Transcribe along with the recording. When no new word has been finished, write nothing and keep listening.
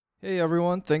Hey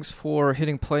everyone, thanks for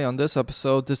hitting play on this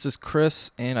episode. This is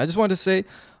Chris, and I just wanted to say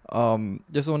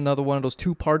this is another one of those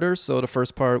two-parters. So the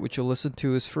first part, which you'll listen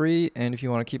to, is free, and if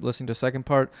you want to keep listening to the second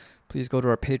part, please go to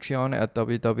our Patreon at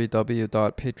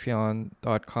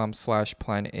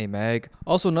www.patreon.com/planamag.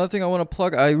 Also, another thing I want to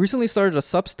plug, I recently started a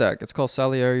Substack. It's called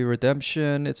Salieri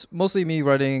Redemption. It's mostly me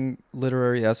writing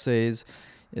literary essays.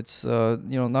 It's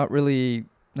not really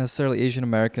necessarily Asian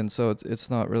American, so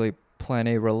it's not really Plan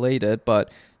A related,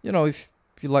 but if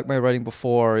you like my writing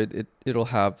before, it'll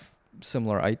have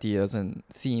similar ideas and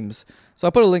themes. So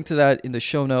I'll put a link to that in the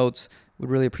show notes. Would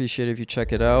really appreciate it if you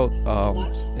check it out.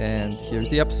 And here's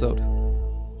the episode. I've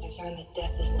learned that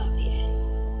death is not the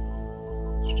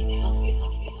end. I can help you.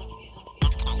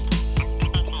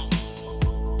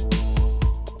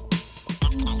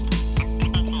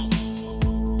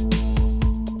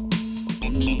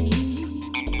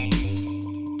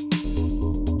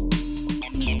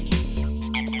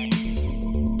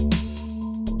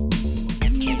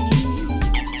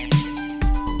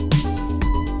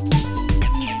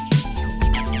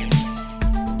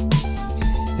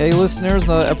 Hey listeners,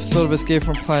 another episode of Escape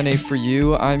from Plan A for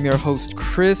you. I'm your host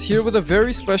Chris, here with a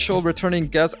very special returning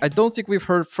guest. I don't think we've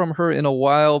heard from her in a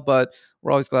while, but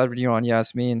we're always glad when you're on,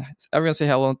 Yasmin. Everyone say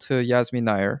hello to Yasmin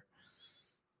Nair.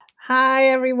 Hi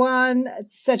everyone,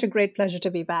 it's such a great pleasure to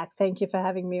be back. Thank you for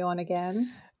having me on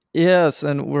again. Yes,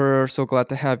 and we're so glad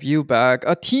to have you back.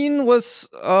 Teen was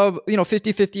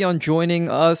 50-50 on joining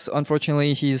us.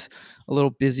 Unfortunately, he's a little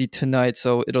busy tonight,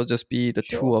 so it'll just be the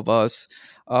two of us.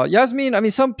 Yasmin, I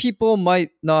mean, some people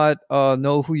might not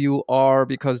know who you are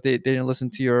because they didn't listen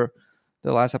to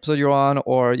the last episode you're on,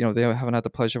 or they haven't had the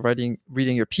pleasure of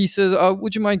reading your pieces.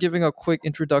 Would you mind giving a quick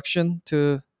introduction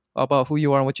about who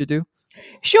you are and what you do?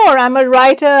 Sure, I'm a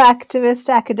writer, activist,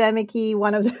 academic-y,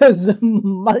 one of those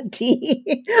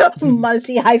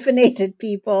multi-hyphenated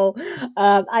people.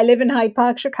 I live in Hyde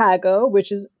Park, Chicago,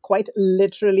 which is quite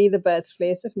literally the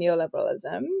birthplace of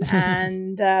neoliberalism,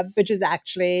 and which is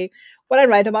actually what I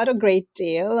write about a great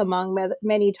deal, among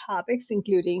many topics,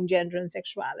 including gender and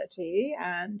sexuality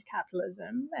and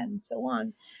capitalism and so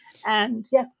on. And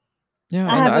yeah,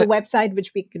 I have a website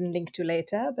which we can link to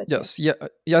later. But yes.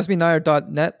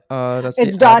 YasminNair.net. That's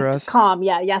it's the address. .com.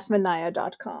 Yeah,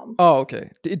 YasminNair.com. Oh, okay.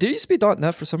 Did it used to be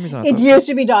 .net for some reason? It used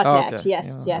to be .net. Okay.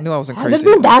 Yes. I knew I wasn't Has crazy. it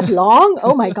been that long?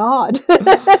 Oh my god.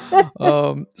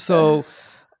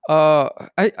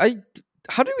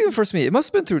 How did we even first meet? It must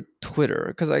have been through Twitter,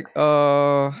 because I'm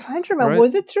trying to remember. Right?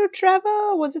 Was it through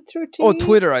Trevor? Was it through T? Oh,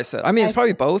 Twitter. I said. I mean, it's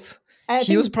probably both.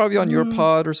 He was probably on your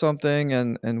pod or something,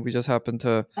 and we just happened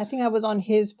to. I think I was on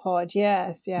his pod.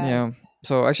 Yes. Yeah.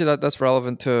 So actually, that's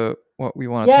relevant to what we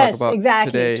want to talk about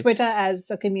exactly. today. Twitter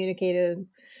as a communicated,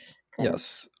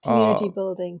 community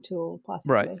building tool,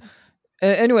 possibly. Right.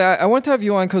 Anyway, I want to have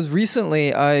you on because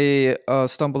recently I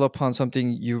stumbled upon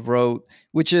something you wrote,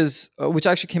 which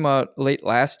actually came out late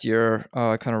last year.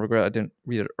 I kind of regret I didn't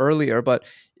read it earlier, but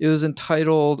it was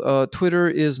entitled "Twitter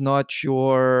is Not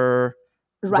Your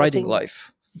Writing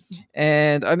Life."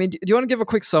 And I mean, do you want to give a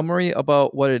quick summary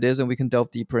about what it is, and we can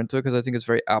delve deeper into it, because I think it's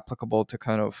very applicable to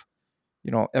kind of,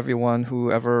 everyone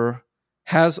who ever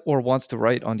has or wants to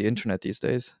write on the internet these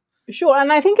days. Sure,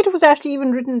 and I think it was actually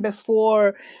even written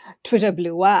before Twitter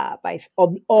blew up,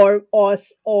 or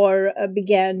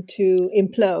began to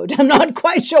implode. I'm not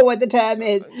quite sure what the term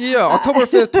is. Yeah, October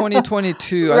 5th,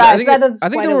 2022. Right, I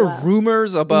think there were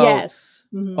rumors about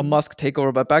a Musk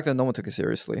takeover, but back then no one took it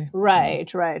seriously. Right.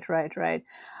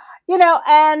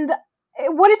 And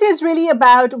what it is really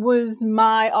about was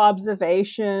my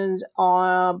observations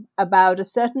about a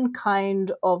certain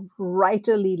kind of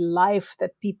writerly life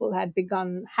that people have been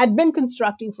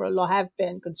constructing for a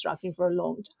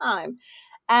long time.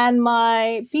 And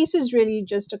my piece is really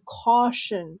just a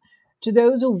caution to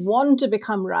those who want to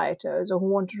become writers or who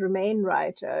want to remain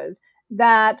writers,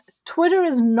 that Twitter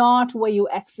is not where you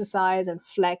exercise and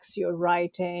flex your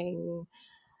writing,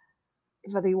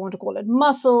 whether you want to call it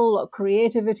muscle or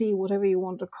creativity, whatever you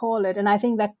want to call it. And I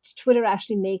think that Twitter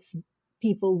actually makes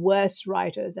people worse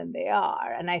writers than they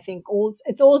are. And I think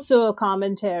it's also a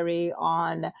commentary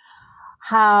on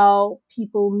how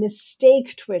people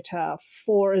mistake Twitter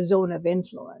for a zone of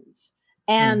influence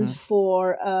and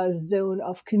for a zone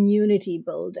of community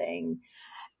building.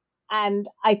 And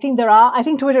I think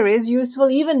Twitter is useful.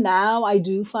 Even now, I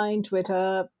do find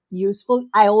Twitter useful.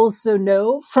 I also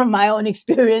know from my own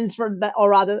experience,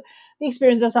 the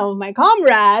experience of some of my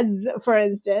comrades, for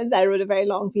instance, I wrote a very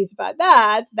long piece about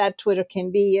that Twitter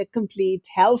can be a complete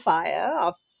hellfire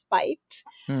of spite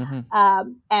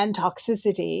and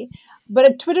toxicity.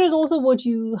 But Twitter is also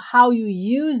how you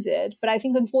use it. But I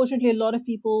think, unfortunately, a lot of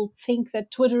people think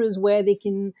that Twitter is where they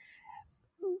can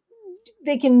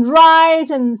write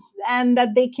and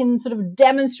that they can sort of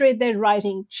demonstrate their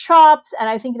writing chops. And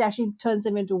I think it actually turns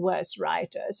them into worse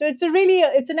writers. So it's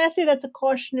an essay that's a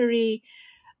cautionary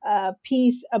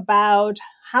piece about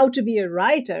how to be a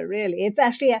writer. Really, it's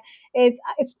actually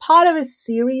it's part of a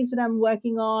series that I'm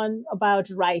working on about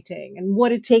writing and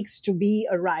what it takes to be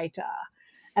a writer.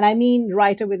 And I mean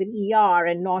writer with an ER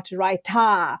and not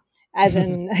writer, as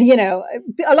in,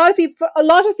 a lot of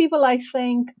people I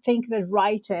think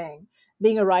that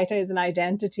being a writer is an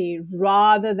identity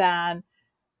rather than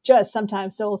just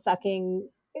sometimes soul sucking,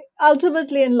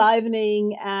 ultimately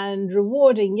enlivening and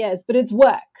rewarding. Yes, but it's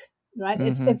work, right?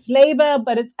 Mm-hmm. It's labor,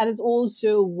 but it's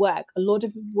also work. A lot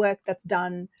of work that's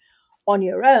done on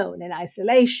your own in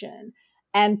isolation.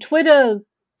 And Twitter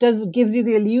gives you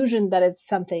the illusion that it's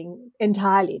something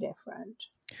entirely different.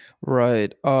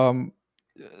 Right.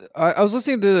 I was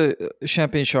listening to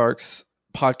Champagne Sharks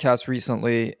podcast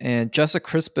recently, and Jessica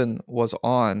Crispin was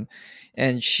on,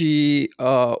 and she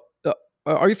are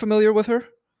you familiar with her?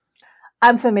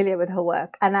 I'm familiar with her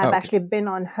work, and I've Okay. actually been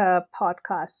on her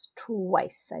podcast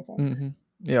twice, I think. Mm-hmm.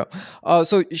 Yeah.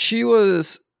 So she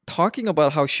was talking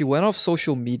about how she went off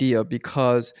social media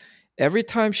because every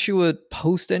time she would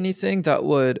post anything that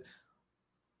would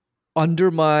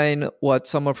undermine what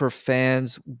some of her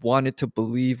fans wanted to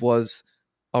believe was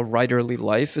a writerly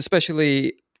life,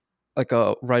 especially like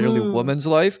a writerly woman's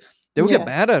life, they would get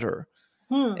mad at her.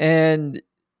 And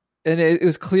it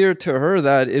was clear to her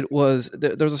that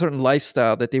there's a certain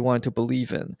lifestyle that they wanted to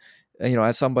believe in. And,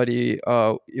 as somebody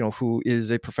who is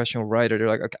a professional writer, they're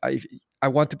like, okay, I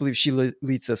want to believe she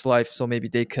leads this life, so maybe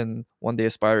they can one day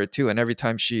aspire it too. And every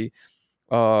time she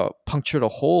punctured a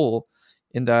hole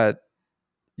in that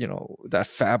that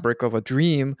fabric of a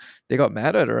dream, they got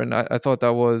mad at her. And I thought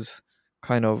that was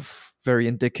kind of very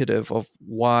indicative of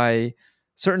why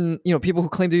certain people who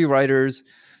claim to be writers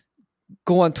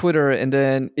go on Twitter, and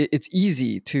then it's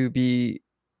easy to be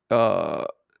it's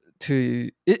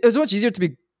much easier to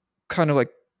be kind of like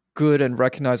good and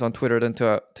recognized on Twitter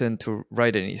than to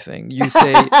write anything. You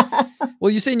say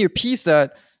you say in your piece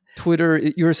that Twitter,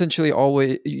 you're essentially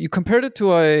always, you compared it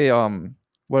to a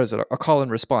what is it, a call and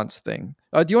response thing.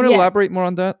 Do you want to elaborate more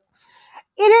on that?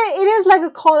 It is like a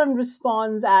call and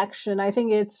response action. I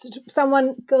think it's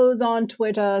someone goes on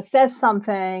Twitter, says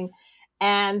something,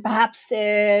 and perhaps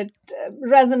it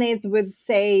resonates with,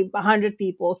 say, 100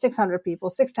 people, 600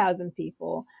 people, 6,000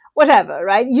 people, whatever,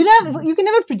 right? You can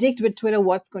never predict with Twitter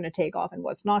what's going to take off and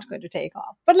what's not going to take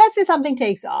off. But let's say something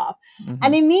takes off,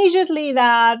 and immediately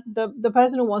that the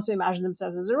person who wants to imagine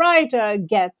themselves as a writer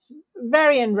gets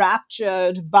very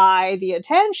enraptured by the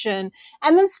attention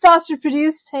and then starts to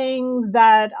produce things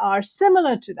that are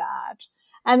similar to that.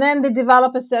 And then they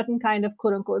develop a certain kind of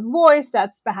quote unquote voice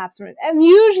that's perhaps, and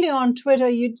usually on Twitter,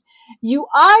 you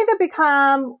either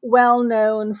become well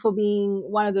known for being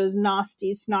one of those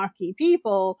nasty, snarky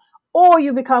people, or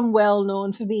you become well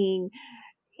known for being,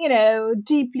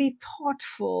 deeply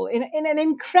thoughtful in an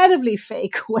incredibly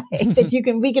fake way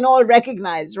that we can all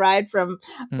recognize, right, from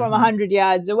 100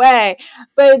 yards away.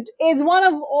 But it's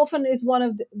often one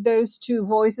of those two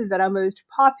voices that are most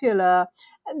popular.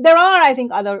 There are, I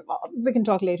think, we can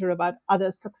talk later about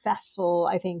other successful,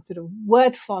 I think, sort of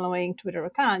worth following Twitter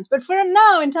accounts. But for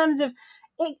now, in terms of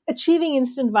achieving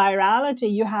instant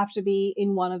virality, you have to be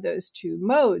in one of those two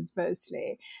modes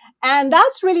mostly. And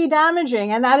that's really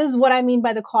damaging. And that is what I mean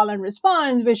by the call and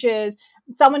response, which is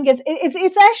someone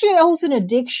it's actually also an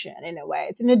addiction in a way.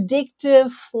 It's an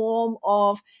addictive form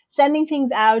of sending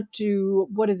things out to,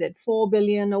 4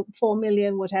 billion or 4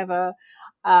 million, whatever.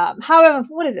 However,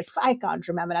 what is it? I can't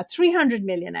remember now. 300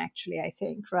 million, actually, I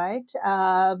think, right?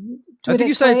 I think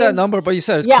you cited that number, but you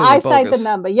said it's clearly bogus. Yeah, I cite the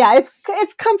number. Yeah,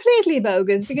 it's completely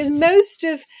bogus because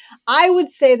I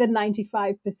would say that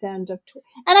 95% of,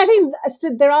 and I think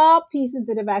there are pieces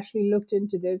that have actually looked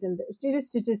into this, and it is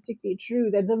statistically true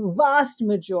that the vast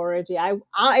majority,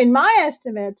 in my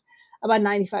estimate, about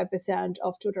 95%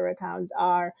 of Twitter accounts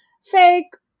are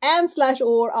fake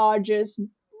and/or are just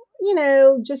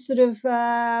just sort of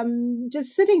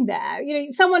just sitting there.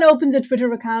 Someone opens a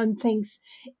Twitter account, thinks,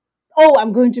 oh,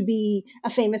 I'm going to be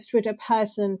a famous Twitter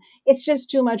person. It's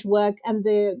just too much work, and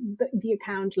the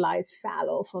account lies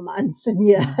fallow for months and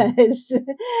years,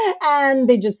 and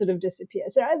they just sort of disappear.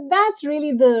 So that's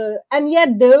really and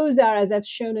yet those are, as I've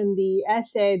shown in the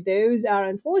essay,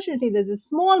 unfortunately, there's a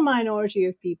small minority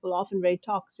of people, often very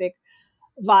toxic,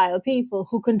 vile people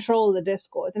who control the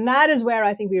discourse. And that is where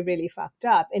I think we really fucked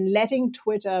up in letting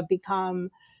Twitter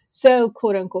become so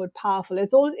quote unquote powerful.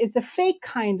 It's a fake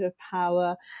kind of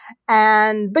power.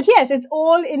 But yes, it's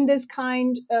all in this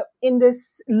in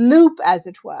this loop, as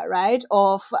it were, right?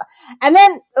 And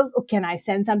then can I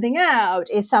send something out?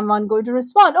 Is someone going to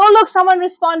respond? Oh, look, someone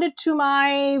responded to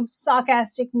my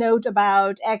sarcastic note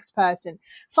about X person.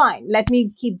 Fine. Let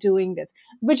me keep doing this,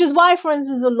 which is why, for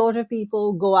instance, a lot of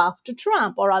people go after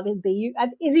Trump, or are they,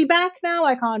 is he back now?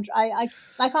 I can't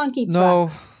keep track.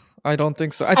 No, I don't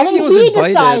think so. I I think think he was he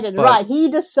invited, decided, but right? He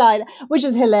decided, which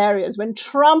is hilarious. When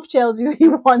Trump tells you he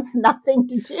wants nothing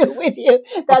to do with you,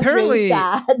 that's really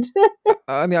apparently, sad.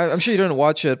 I mean, I'm sure you didn't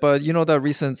watch it, but you know that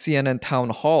recent CNN town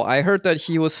hall. I heard that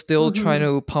he was still trying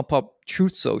to pump up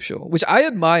Truth Social, which I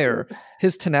admire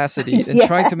his tenacity in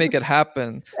trying to make it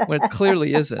happen when it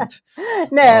clearly isn't.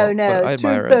 No, but I admire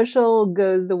Truth it. Social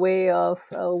goes the way of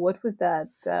what was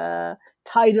that?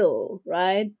 Tidal,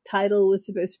 right? Tidal was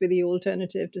supposed to be the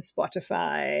alternative to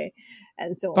Spotify,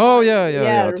 and so on. Oh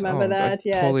yeah. Remember that?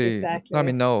 Yes, Totally. exactly. I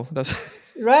mean, no, that's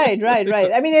Right.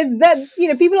 I mean, it's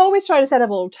that, people always try to set up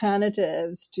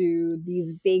alternatives to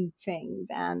these big things,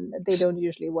 and they don't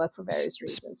usually work for various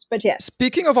reasons. But yes.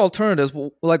 Speaking of alternatives,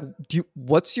 like,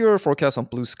 what's your forecast on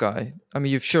Blue Sky? I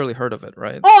mean, you've surely heard of it,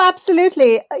 right? Oh,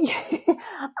 absolutely. I'm going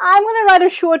to write a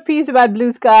short piece about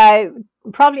Blue Sky.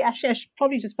 Probably, actually, I should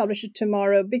probably just publish it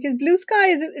tomorrow, because Blue Sky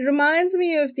it reminds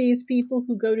me of these people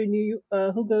who go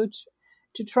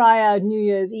to try out New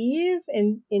Year's Eve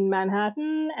in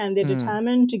Manhattan, and they're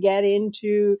determined to get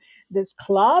into this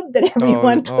club that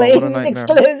everyone claims is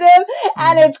exclusive,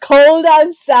 and it's cold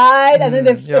outside, and then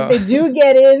if they do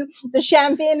get in, the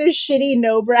champagne is shitty,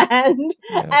 no brand,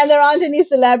 and there aren't any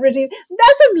celebrities.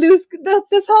 That's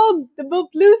the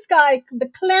Blue Sky, the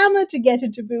clamor to get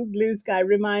into Blue Sky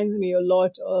reminds me a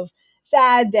lot of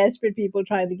sad, desperate people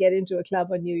trying to get into a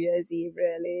club on New Year's Eve,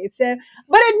 really. So,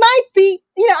 but it might be,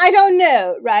 I don't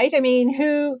know, right? I mean,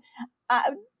 who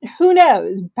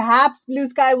knows? Perhaps Blue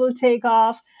Sky will take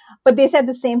off. But they said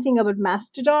the same thing about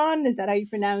Mastodon. Is that how you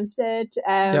pronounce it?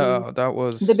 That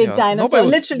was the big dinosaur.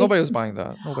 Nobody was buying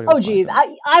that. Geez.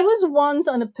 I was once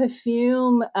on a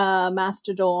perfume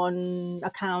Mastodon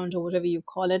account, or whatever you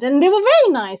call it, and they were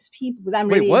very nice people. Because I'm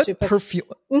really into perfume.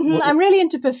 I'm really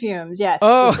into perfumes. Yes.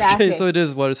 Oh, exactly. Okay. So it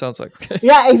is what it sounds like. Okay.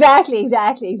 Yeah, exactly.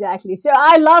 So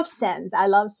I love scents. I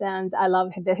love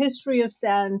the history of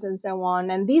scent and so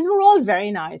on. And these were all very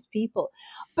nice people.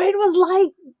 But it was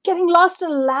like getting lost in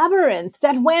a labyrinth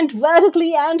that went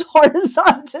vertically and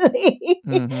horizontally.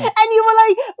 And you were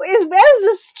like, where's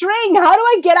the string? How do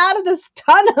I get out of this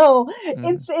tunnel?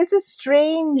 It's a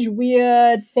strange,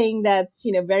 weird thing that's,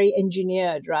 very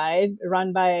engineered, right?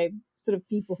 Run by sort of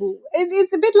people who,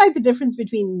 it's a bit like the difference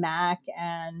between Mac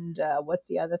and what's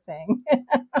the other thing?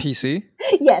 PC?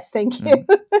 Yes, thank you.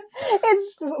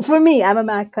 It's, for me, I'm a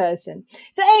Mac person.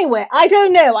 So anyway, I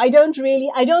don't know. I don't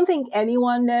think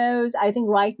anyone knows. I think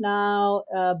right now,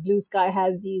 Blue Sky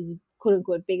has these quote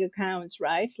unquote big accounts,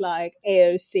 right? Like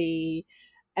AOC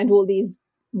and all these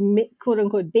quote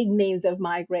unquote big names have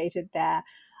migrated there.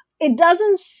 It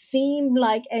doesn't seem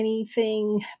like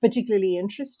anything particularly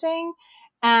interesting.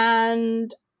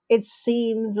 And it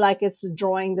seems like it's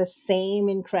drawing the same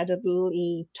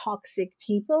incredibly toxic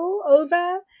people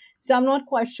over. So I'm not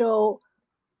quite sure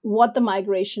what the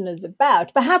migration is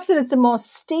about. Perhaps that it's a more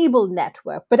stable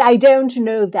network, but I don't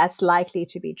know if that's likely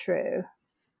to be true.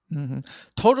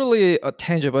 Totally a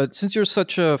tangent, but since you're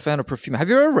such a fan of perfume, have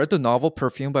you ever read the novel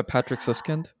Perfume by Patrick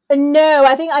Suskind? No,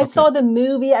 I think I saw the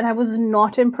movie and I was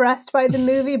not impressed by the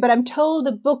movie, but I'm told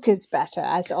the book is better,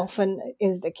 as often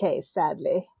is the case,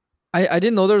 sadly. I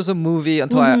didn't know there was a movie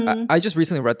until I just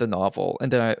recently read the novel,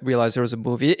 and then I realized there was a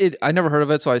movie. I never heard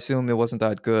of it, so I assume it wasn't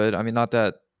that good. I mean, not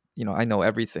that, I know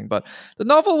everything, but the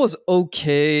novel was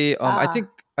okay. I think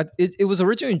it was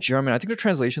originally in German. I think the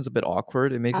translation's a bit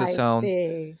awkward. It makes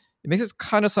it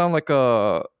kind of sound like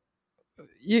a,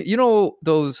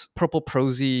 those purple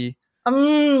prosy,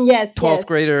 yes, 12th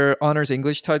grader honors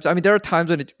English types. I mean, there are times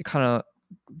when it kind of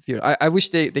weird. I wish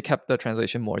they kept the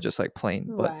translation more just like plain,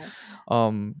 but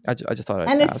I just thought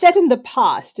and it's set in the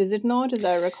past, is it not, as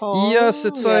I recall? Yes,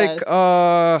 it's like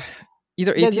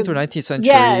either 18th or 19th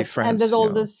century France. And there's all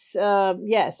this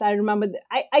yes, I remember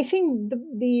I think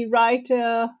the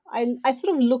writer, I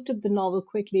sort of looked at the novel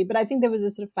quickly, but I think there was a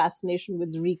sort of fascination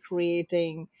with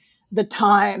recreating the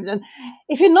times. And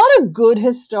if you're not a good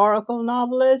historical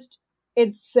novelist,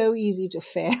 it's so easy to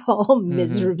fail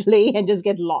miserably and just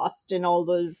get lost in all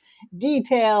those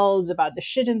details about the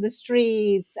shit in the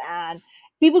streets. And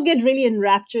people get really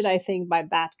enraptured, I think, by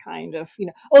that kind of,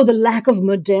 the lack of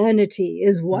modernity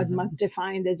is what must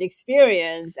define this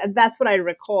experience. And that's what I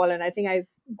recall. And I think I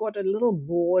got a little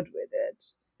bored with it.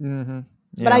 Mm-hmm.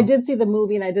 But I Yeah. did see the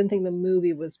movie, and I didn't think the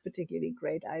movie was particularly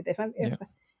great either. Yeah.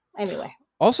 Anyway,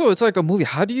 Also, it's like a movie.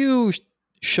 How do you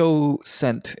show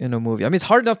scent in a movie? I mean, it's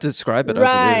hard enough to describe it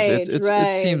as it is. right, It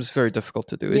right, seems very difficult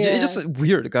to do. It's just yes.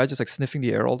 weird. The guy just like sniffing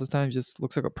the air all the time. He just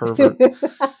looks like a pervert.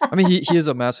 I mean, he is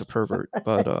a massive pervert.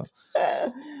 But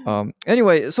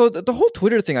anyway, so the whole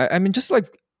Twitter thing. I mean, just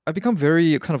like I become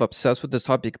very kind of obsessed with this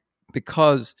topic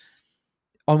because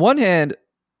on one hand,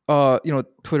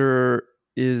 Twitter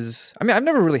is. I mean, I've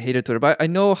never really hated Twitter, but I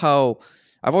know how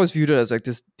I've always viewed it as like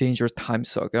this dangerous time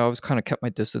suck. I always kind of kept my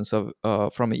distance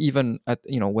from it, even at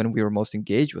when we were most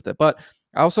engaged with it. But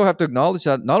I also have to acknowledge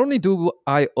that not only do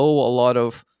I owe a lot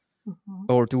of, Mhm.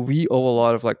 or do we owe a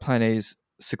lot of like Plan A's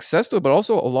success to it, but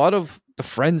also a lot of the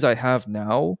friends I have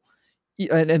now,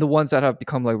 and the ones that have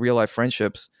become like real life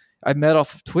friendships, I met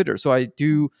off of Twitter. So I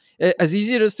do, as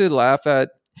easy it is to laugh at.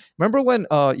 Remember when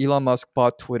Elon Musk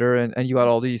bought Twitter, and you had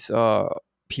all these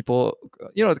people,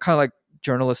 kind of like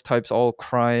journalist types all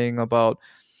crying about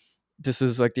this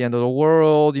is like the end of the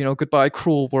world, goodbye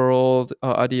cruel world,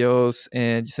 adios,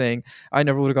 and saying I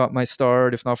never would have got my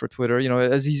start if not for Twitter.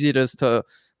 As easy it is to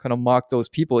kind of mock those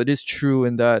people, it is true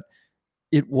in that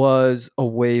it was a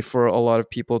way for a lot of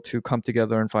people to come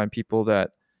together and find people that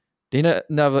they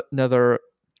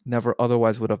never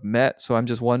otherwise would have met. So I'm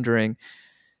just wondering,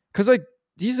 because like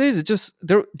these days it just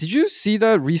there. Did you see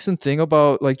that recent thing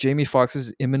about like Jamie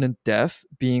Foxx's imminent death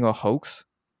being a hoax?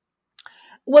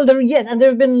 Well, yes, and there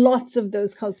have been lots of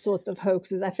those sorts of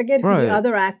hoaxes. I forget who the Right.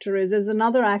 other actor is. There's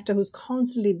another actor who's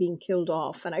constantly being killed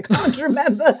off, and I can't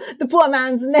remember the poor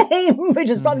man's name, which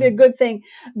is probably a good thing.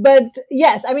 But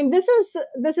yes, I mean, this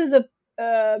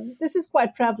is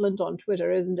quite prevalent on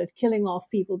Twitter, isn't it? Killing off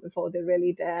people before they're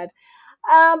really dead.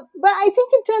 But I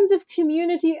think in terms of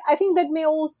community, I think that may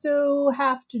also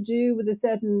have to do with a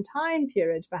certain time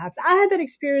period, perhaps. I had that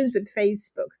experience with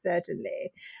Facebook,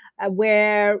 certainly,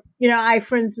 where, I,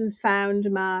 for instance, found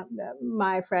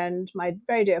my friend, my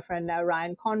very dear friend now,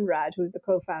 Ryan Conrad, who's the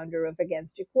co-founder of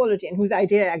Against Equality, and whose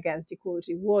idea Against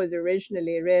Equality was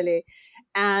originally really.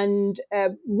 And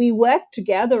we worked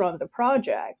together on the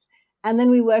project. And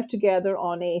then we worked together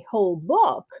on a whole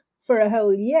book for a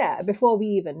whole year before we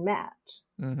even met.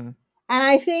 Mm-hmm. And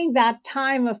I think that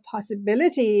time of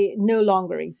possibility no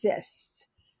longer exists,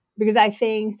 because I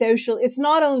think it's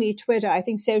not only Twitter, I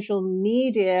think social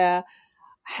media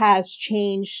has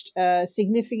changed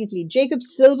significantly. Jacob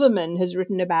Silverman has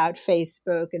written about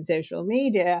Facebook and social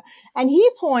media, and he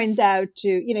points out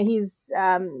he's,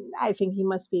 I think he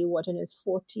must be in his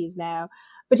 40s now.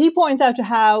 But he points out to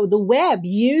how the web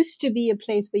used to be a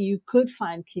place where you could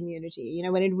find community.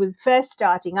 When it was first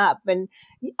starting up, when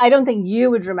I don't think you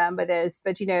would remember this,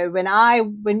 but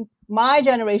when my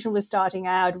generation was starting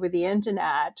out with the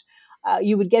internet,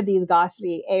 you would get these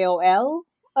ghastly AOL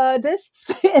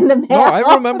discs in the mail. No,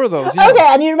 I remember those. Yeah. Okay,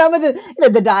 and you remember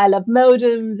the dial-up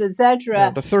modems, etc. Yeah,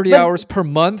 the 30 hours per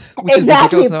month, which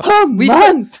exactly, is ridiculous per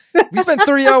now. month. We spend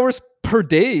 30 hours per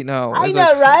day now. I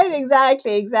know, right?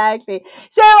 Exactly.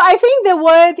 So I think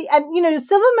and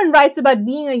Silverman writes about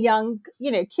being a young,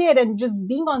 kid and just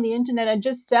being on the internet and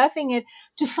just surfing it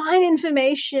to find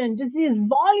information, to see these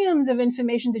volumes of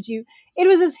information it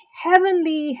was this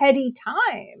heavenly, heady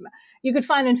time. You could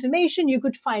find information, you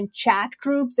could find chat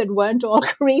groups that weren't all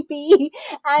creepy,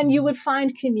 and you would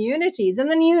find communities.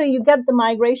 And then, you get the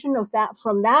migration of that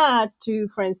from that to,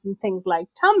 for instance, things like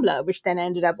Tumblr, which then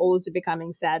ended up also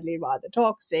becoming sadly rather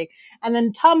toxic. And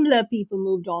then Tumblr people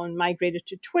migrated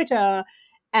to Twitter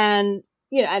and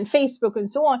Facebook and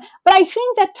so on. But I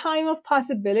think that time of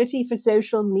possibility for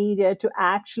social media to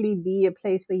actually be a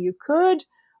place where you could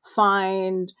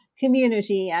find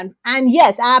community and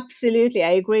yes, absolutely, I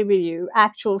agree with you,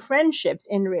 actual friendships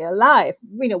in real life,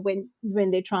 when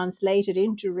they translate it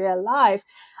into real life.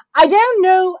 I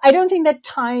don't think that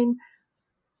time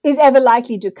is ever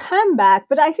likely to come back,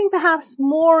 but I think perhaps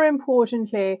more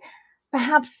importantly,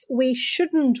 perhaps we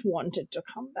shouldn't want it to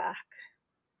come back.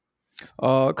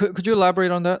 Could you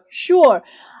elaborate on that? Sure.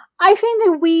 I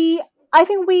think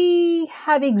we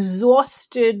have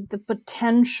exhausted the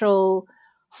potential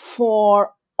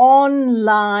for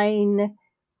online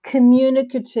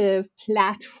communicative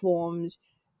platforms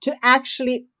to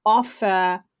actually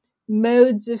offer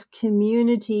modes of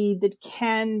community that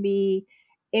can be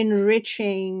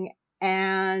enriching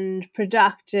and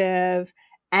productive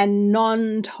and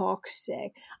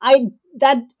non-toxic.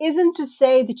 That isn't to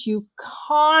say that you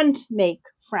can't make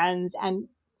friends and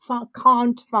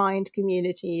can't find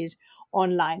communities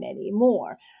online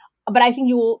anymore. But I think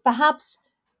you will perhaps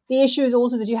the issue is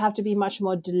also that you have to be much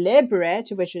more deliberate,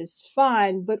 which is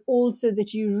fine, but also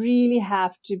that you really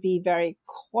have to be very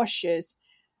cautious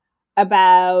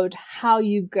about how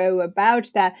you go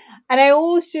about that. And I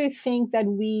also think that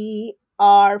we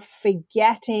are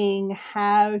forgetting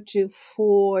how to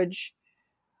forge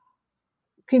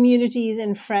communities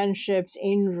and friendships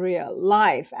in real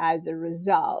life as a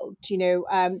result.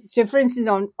 So for instance,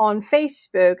 on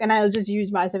Facebook, and I'll just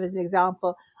use myself as an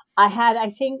example,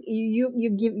 I think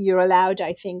you're allowed,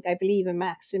 I believe, a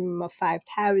maximum of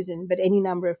 5,000, but any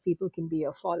number of people can be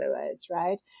your followers,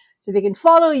 right? So they can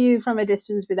follow you from a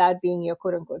distance without being your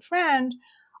quote unquote friend,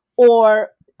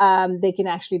 or they can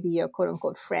actually be your quote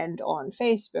unquote friend on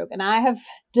Facebook. And I have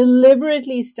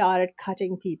deliberately started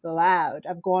cutting people out.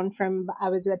 I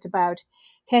was at about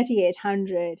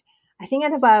 3,800. I think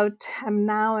I'm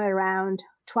now around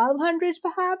 1,200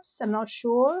 perhaps. I'm not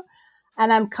sure.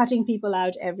 And I'm cutting people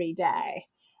out every day.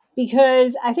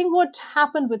 Because I think what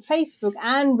happened with Facebook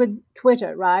and with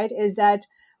Twitter, right, is that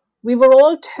we were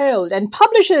all told, and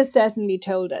publishers certainly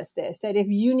told us this, that if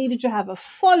you needed to have a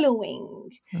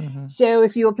following, so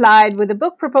if you applied with a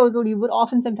book proposal, you would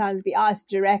often sometimes be asked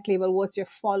directly, well, what's your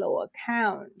follower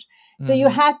count? So you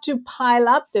had to pile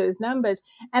up those numbers.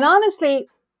 And honestly,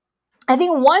 I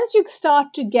think once you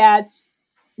start to get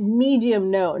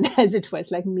medium known, as it was,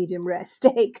 like medium rare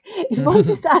steak, once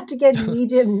you start to get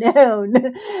medium known,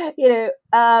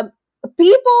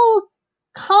 people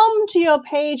come to your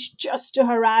page just to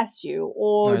harass you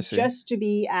or just to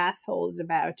be assholes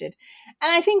about it.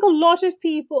 And I think a lot of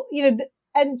people,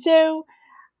 and so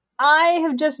I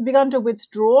have just begun to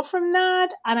withdraw from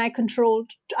that, and I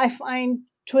find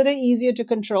Twitter easier to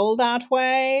control that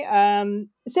way.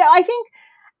 So I think,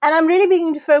 and I'm really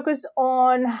beginning to focus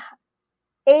on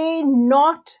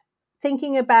not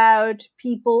thinking about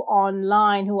people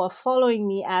online who are following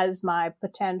me as my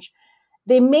potential.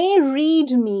 They may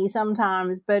read me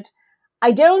sometimes, but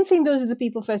I don't think those are the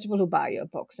people, first of all, who buy your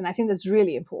books. And I think that's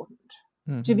really important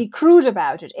to be crude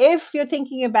about it. If you're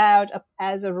thinking about,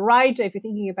 as a writer, if you're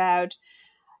thinking about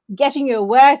getting your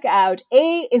work out,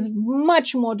 it's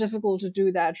much more difficult to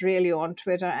do that really on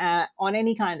Twitter, on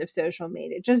any kind of social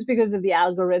media, just because of the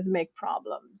algorithmic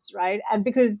problems, right? And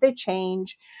because they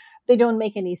change, they don't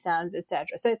make any sense,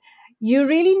 etc. So you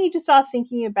really need to start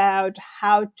thinking about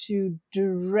how to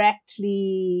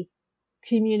directly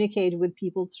communicate with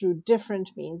people through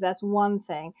different means. That's one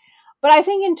thing. But I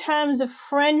think in terms of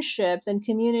friendships and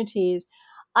communities,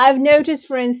 I've noticed,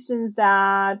 for instance,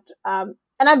 that, and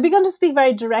I've begun to speak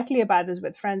very directly about this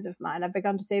with friends of mine. I've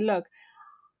begun to say, look,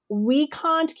 we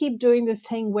can't keep doing this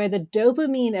thing where the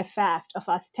dopamine effect of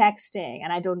us texting,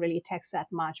 and I don't really text that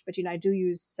much, but,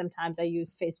 sometimes I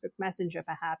use Facebook Messenger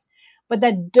perhaps, but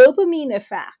that dopamine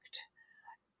effect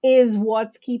is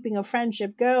what's keeping a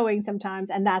friendship going sometimes,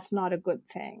 and that's not a good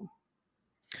thing.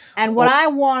 And what I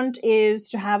want is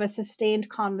to have a sustained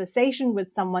conversation with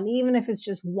someone, even if it's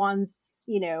just once,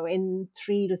 in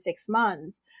 3 to 6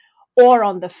 months, or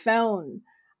on the phone.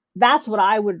 That's what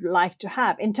I would like to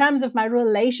have in terms of my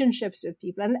relationships with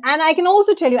people. And I can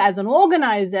also tell you, as an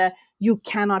organizer, you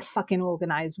cannot fucking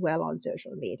organize well on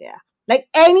social media. Like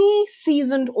any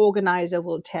seasoned organizer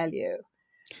will tell you.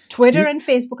 Twitter and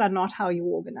Facebook are not how you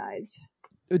organize.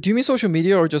 Do you mean social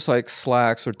media or just like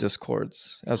Slacks or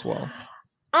Discords as well?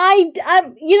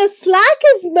 Slack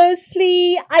is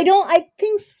mostly, I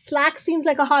think Slack seems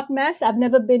like a hot mess. I've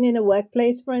never been in a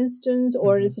workplace, for instance,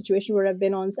 or in a situation where I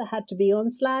had to be on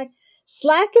Slack.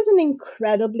 Slack is an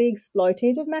incredibly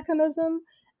exploitative mechanism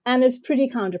and is pretty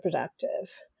counterproductive.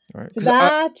 Right.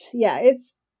 So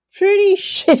it's pretty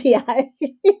shitty.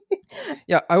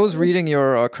 Yeah, I was reading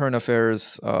your current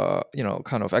affairs,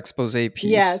 kind of expose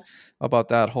piece about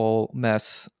that whole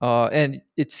mess. And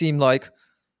it seemed like,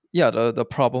 the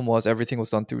problem was everything was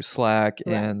done through Slack,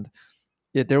 and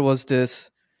there was this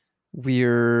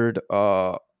weird,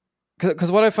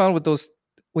 because what I found with those,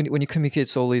 when you communicate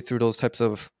solely through those types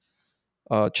of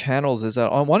channels, is that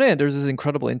on one end there's this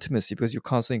incredible intimacy because you're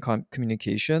constantly in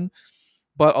communication,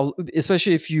 but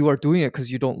especially if you are doing it because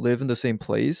you don't live in the same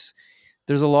place,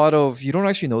 there's a lot of, you don't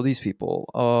actually know these people,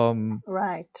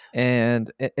 right,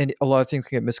 and a lot of things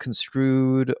can get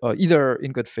misconstrued, either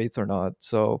in good faith or not.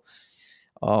 So.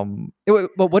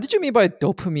 But what did you mean by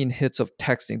dopamine hits of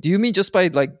texting? Do you mean just by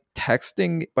like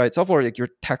texting by itself, or like you're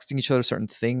texting each other certain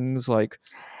things like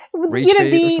rage bait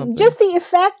or something? Just the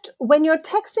effect when you're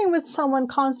texting with someone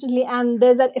constantly, and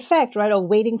there's that effect, right, of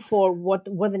waiting for what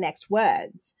were the next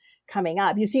words coming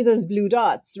up. You see those blue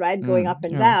dots, right, going up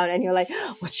and down, and you're like,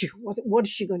 what is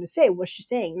she going to say? What's she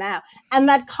saying now? And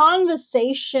that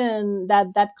conversation,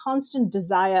 that constant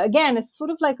desire, again, it's sort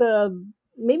of like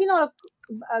maybe not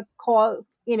a call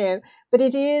but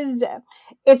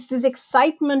it's this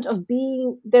excitement of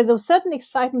there's a certain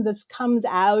excitement that comes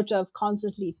out of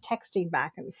constantly texting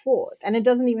back and forth. And it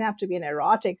doesn't even have to be an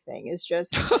erotic thing. It's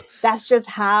just, that's just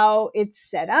how it's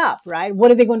set up, right?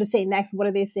 What are they going to say next? What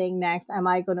are they saying next? Am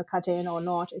I going to cut in or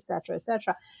not, et cetera, et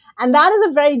cetera. And that is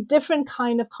a very different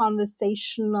kind of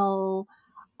conversational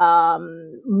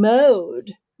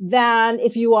mode than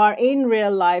if you are in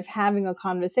real life having a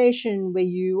conversation where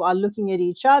you are looking at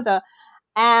each other.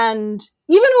 And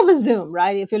even over Zoom,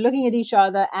 right? If you're looking at each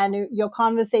other and your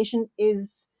conversation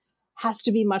has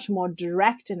to be much more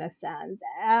direct in a sense.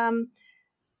 And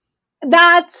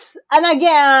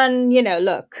again,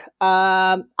 look,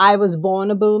 I was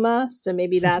born a boomer, so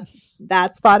maybe that's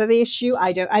part of the issue.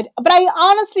 But I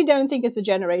honestly don't think it's a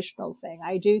generational thing.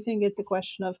 I do think it's a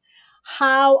question of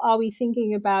how are we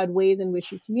thinking about ways in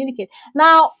which you communicate?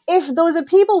 Now, if those are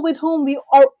people with whom we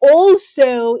are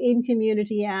also in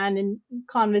community and in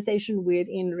conversation with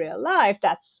in real life,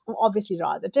 that's obviously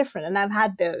rather different. And I've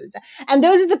had those. And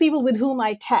those are the people with whom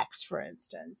I text, for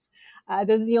instance.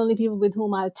 Those are the only people with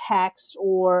whom I'll text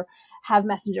or have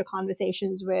messenger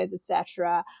conversations with,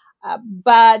 etc.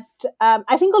 But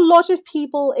I think a lot of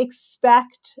people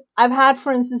I've had,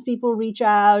 for instance, people reach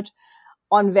out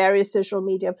on various social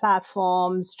media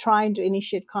platforms, trying to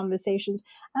initiate conversations.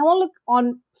 And I want to look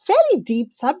on fairly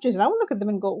deep subjects, and I want to look at them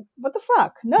and go, "What the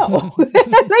fuck? No,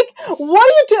 like, what are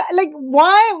you doing? Like,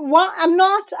 why? I'm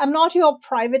not your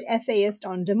private essayist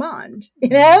on demand.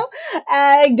 Don't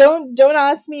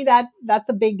ask me that. That's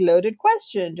a big loaded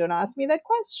question. Don't ask me that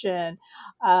question.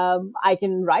 I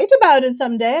can write about it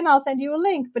someday, and I'll send you a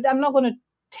link, but I'm not going to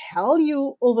tell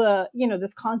you over,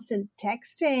 this constant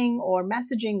texting or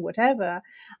messaging, whatever.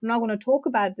 I'm not going to talk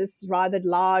about this rather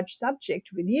large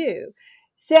subject with you."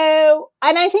 So,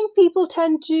 and I think people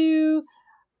tend to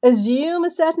assume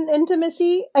a certain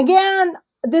intimacy. Again,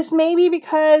 this may be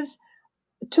because,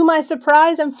 to my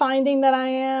surprise, I'm finding that I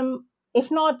am,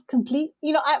 if not complete,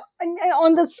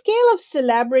 on the scale of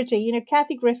celebrity,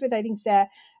 Kathy Griffith, I think,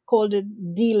 called a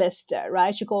D-lister,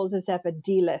 right? She calls herself a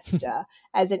D-lister,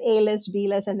 as an A-list,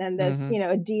 B-list, and then there's,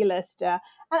 a D-lister.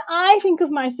 And I think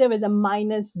of myself as a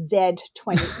minus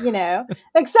Z20,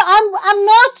 like, so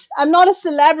I'm not a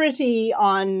celebrity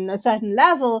on a certain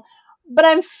level, but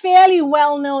I'm fairly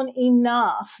well known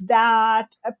enough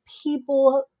that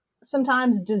people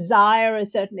sometimes desire a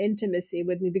certain intimacy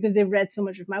with me because they've read so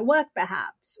much of my work,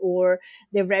 perhaps, or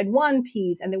they've read one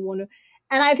piece and they want to,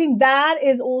 and I think that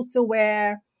is also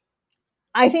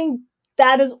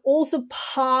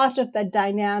part of that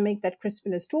dynamic that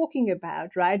Crispin is talking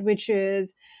about, right? Which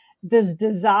is this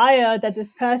desire that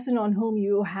this person on whom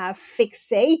you have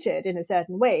fixated in a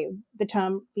certain way, the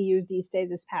term we use these days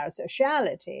is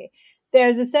parasociality.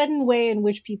 There's a certain way in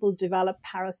which people develop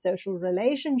parasocial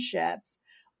relationships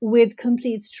with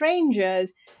complete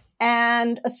strangers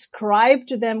and ascribe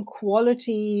to them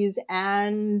qualities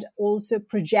and also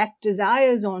project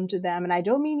desires onto them. And I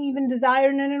don't mean even desire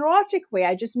in an erotic way.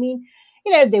 I just mean,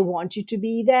 they want you to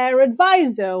be their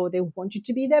advisor, or they want you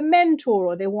to be their mentor,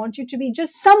 or they want you to be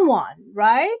just someone,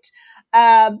 right?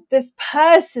 This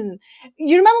person.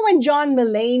 You remember when John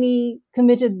Mulaney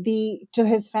committed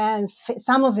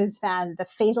some of his fans, the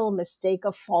fatal mistake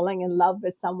of falling in love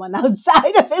with someone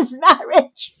outside of his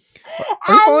marriage?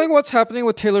 Are you following what's happening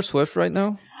with Taylor Swift right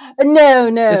now? No.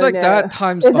 It's like that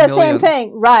times it's a the million. Same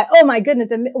thing, right? Oh my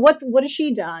goodness! What has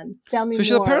she done? Tell me more. So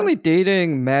she's apparently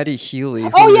dating Maddie Healy.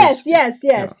 Oh yes, yeah. So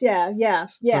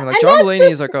like, John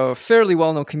Mulaney is like a fairly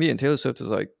well-known comedian. Taylor Swift is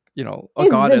like, a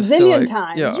goddess. A zillion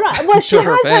times, right? Well, she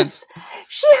has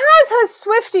her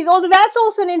Swifties. Although that's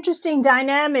also an interesting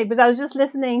dynamic, because I was just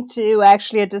listening to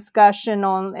actually a discussion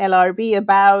on LRB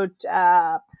about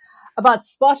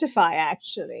Spotify,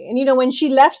 actually. And, when she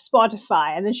left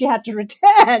Spotify and then she had to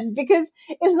return, because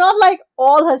it's not like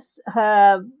all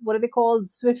her what are they called?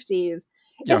 Swifties.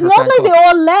 It's not like they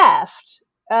all left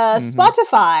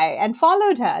Spotify and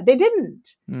followed her. They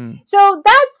didn't. So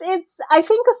I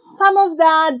think some of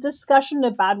that discussion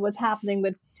about what's happening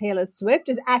with Taylor Swift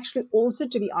is actually also,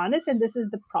 to be honest, and this is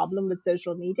the problem with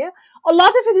social media, a lot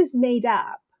of it is made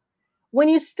up. When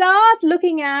you start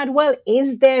looking at, well,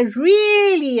 is there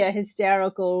really a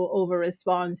hysterical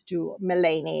over-response to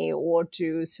Mulaney or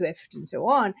to Swift and so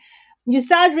on, you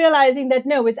start realizing that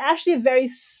no, it's actually a very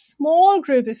small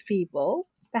group of people,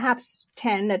 perhaps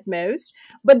 10 at most,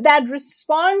 but that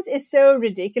response is so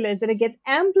ridiculous that it gets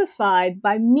amplified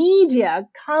by media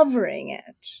covering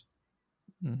it.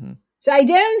 Mm-hmm. So I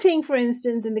don't think, for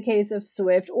instance, in the case of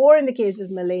Swift or in the case of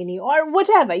Mulaney or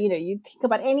whatever, you think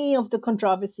about any of the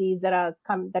controversies that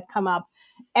come up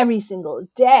every single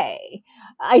day.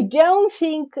 I don't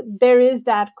think there is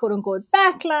that quote unquote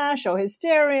backlash or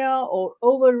hysteria or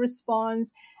over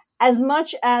response as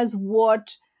much as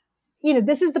what,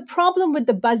 this is the problem with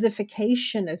the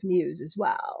buzzification of news as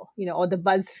well, or the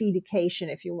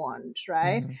BuzzFeedication, if you want,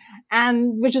 right? Mm-hmm.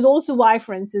 And which is also why,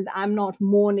 for instance, I'm not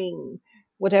mourning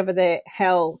whatever the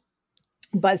hell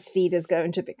BuzzFeed is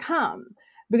going to become.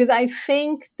 Because I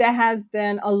think there has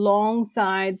been,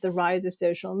 alongside the rise of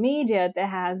social media, there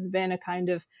has been a kind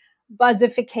of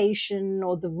buzzification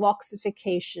or the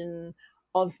voxification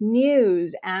of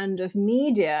news and of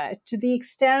media to the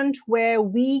extent where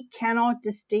we cannot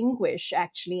distinguish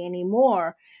actually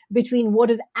anymore between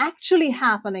what is actually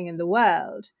happening in the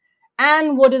world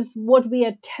and what we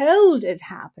are told is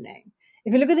happening.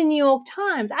 If you look at the New York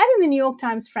Times, I think the New York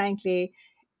Times, frankly,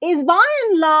 is by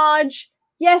and large,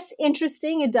 yes,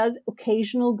 interesting. It does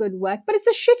occasional good work, but it's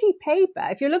a shitty paper.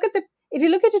 If you look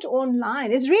at it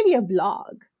online, it's really a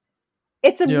blog.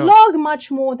 It's a blog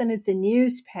much more than it's a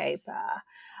newspaper.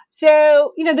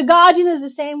 So, The Guardian is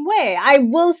the same way. I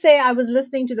will say I was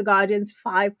listening to The Guardian's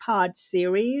 5-part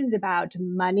series about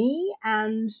money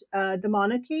and the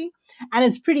monarchy, and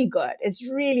it's pretty good. It's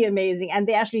really amazing. And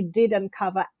they actually did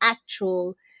uncover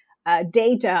actual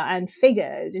data and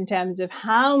figures in terms of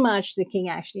how much the king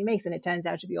actually makes. And it turns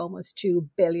out to be almost $2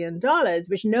 billion,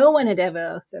 which no one had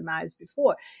ever surmised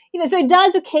before. So it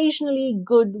does occasionally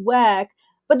good work.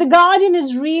 But The Guardian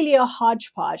is really a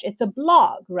hodgepodge. It's a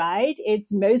blog, right?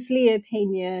 It's mostly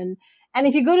opinion. And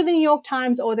if you go to the New York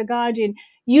Times or The Guardian,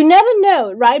 you never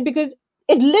know, right? Because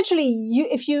it literally,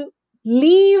 if you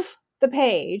leave the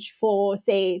page for,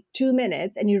 say, 2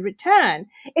 minutes and you return,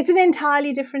 it's an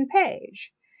entirely different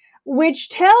page, which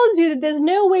tells you that there's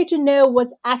no way to know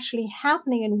what's actually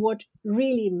happening and what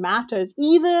really matters,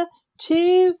 either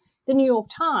to the New York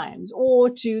Times or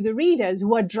to the readers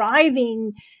who are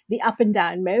driving the up and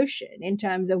down motion in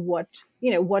terms of what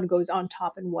goes on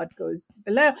top and what goes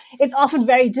below. It's often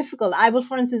very difficult. I will,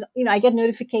 for instance, I get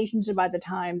notifications about the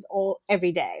Times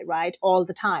every day, right? All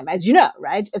the time, as you know,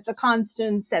 right? It's a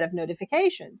constant set of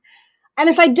notifications. And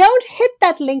if I don't hit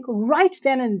that link right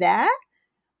then and there,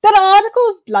 that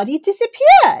article bloody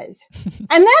disappears. And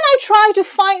then I try to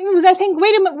find, because I think,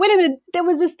 wait a minute, there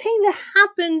was this thing that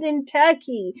happened in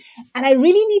Turkey, and I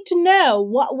really need to know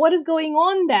what is going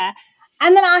on there.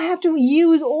 And then I have to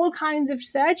use all kinds of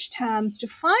search terms to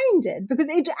find it, because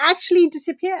it actually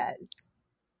disappears.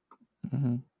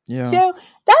 Mm-hmm. Yeah. So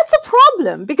that's a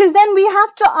problem, because then we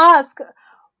have to ask,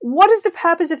 what is the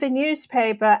purpose of a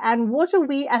newspaper, and what are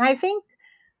we, and I think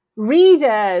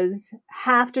readers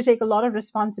have to take a lot of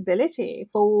responsibility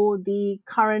for the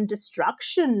current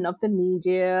destruction of the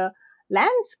media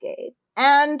landscape.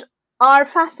 And our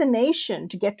fascination,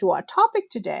 to get to our topic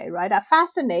today, right? Our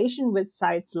fascination with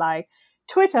sites like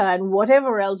Twitter and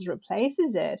whatever else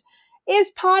replaces it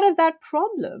is part of that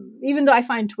problem, even though I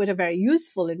find Twitter very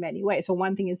useful in many ways. For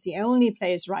one thing, it's the only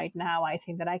place right now, I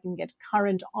think, that I can get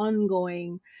current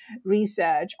ongoing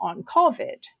research on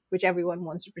COVID, which everyone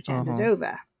wants to pretend is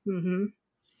over. Mm-hmm.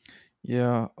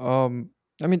 Yeah.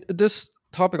 I mean, this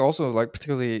topic also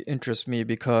particularly interests me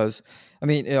because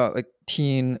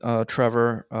teen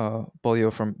Trevor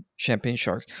Bolio from Champagne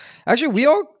Sharks. Actually,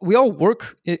 we all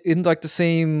work in the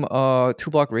same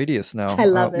 2-block radius now. I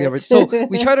love it. So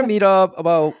we try to meet up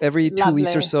about every 2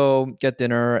 weeks or so, get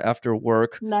dinner after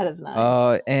work. That is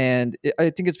nice. And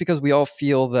I think it's because we all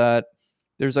feel that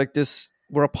there's this.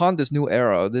 We're upon this new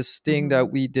era, this thing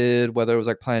that we did, whether it was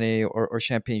Plan A or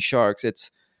Champagne Sharks.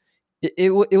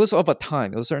 It was of a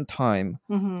time, it was a certain time,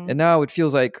 and now it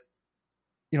feels like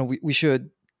we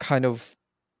should kind of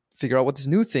figure out what this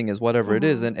new thing is, whatever it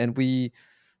is, and we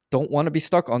don't want to be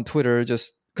stuck on Twitter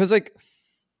just because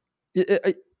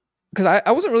because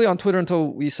I wasn't really on Twitter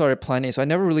until we started planning, so I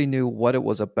never really knew what it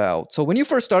was about. So when you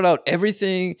first start out,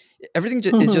 everything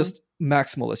is just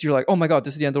maximalist. You're like, oh my god,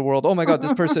 this is the end of the world. Oh my god,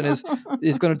 this person is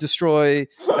going to destroy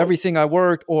everything I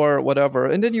worked or whatever.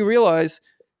 And then you realize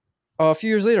a few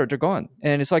years later they're gone,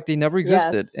 and it's like they never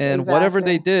existed. Yes, and exactly. Whatever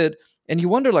they did, and you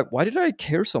wonder why did I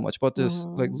care so much about this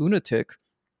lunatic?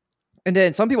 And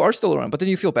then some people are still around, but then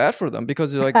you feel bad for them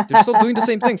because they're still doing the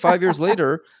same thing 5 years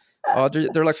later.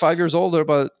 They're 5 years older,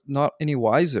 but not any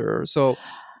wiser. So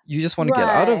you just want to get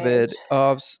out of it.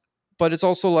 But it's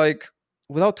also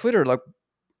without Twitter,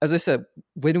 as I said,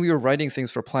 when we were writing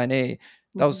things for Plan A,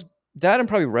 that and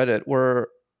probably Reddit were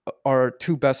our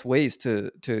two best ways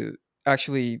to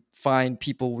actually find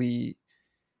people we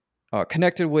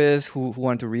connected with who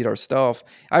wanted to read our stuff.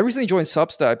 I recently joined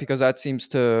Substack because that seems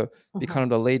to be kind of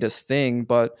the latest thing.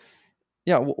 But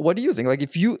yeah, what do you think?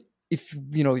 If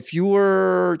you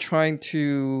were trying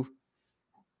to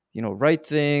write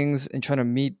things and trying to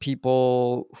meet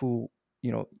people who,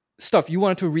 stuff you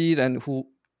wanted to read and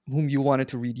whom you wanted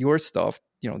to read your stuff.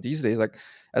 These days, like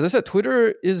as I said,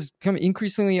 Twitter is becoming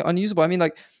increasingly unusable. I mean,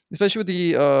 like especially with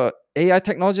the AI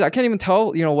technology, I can't even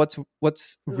tell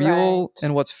what's real Right.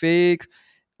 and what's fake.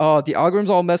 The algorithm's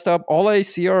all messed up. All I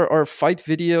see are fight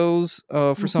videos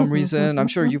for some reason. I'm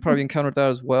sure you probably encountered that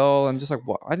as well. I'm just like,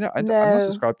 what? I'm not No.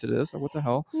 subscribed to this. Like, what the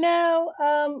hell? No,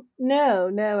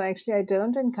 actually, I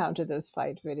don't encounter those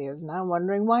fight videos. Now I'm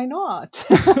wondering why not?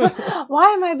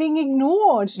 Why am I being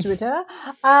ignored, Twitter?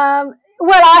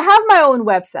 Well, I have my own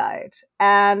website,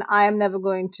 and I am never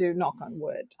going to, knock on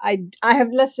wood. I have,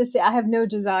 let's just say, I have no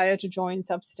desire to join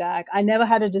Substack. I never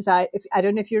had a desire. I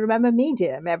don't know if you remember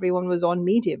Medium. Everyone was on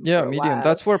Medium. Yeah, for a Medium. while.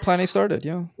 That's where planning started.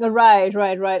 Yeah. Right.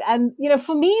 And,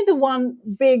 for me, the one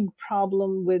big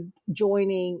problem with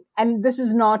joining, and this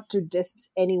is not to diss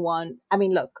anyone. I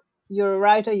mean, look, you're a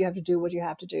writer, you have to do what you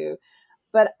have to do.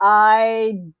 But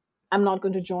I'm not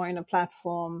going to join a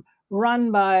platform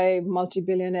run by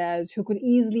multi-billionaires who could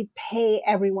easily pay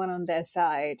everyone on their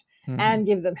side and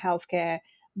give them healthcare,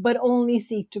 but only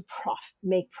seek to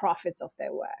make profits of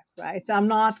their work. Right. So I'm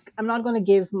not going to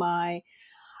give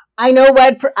I know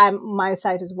my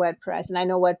site is WordPress, and I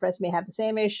know WordPress may have the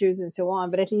same issues and so on,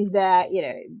 but at least that,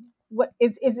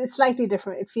 it's slightly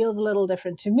different. It feels a little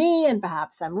different to me, and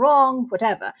perhaps I'm wrong,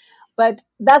 whatever. But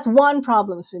that's one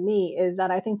problem for me, is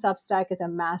that I think Substack is a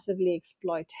massively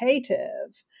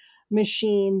exploitative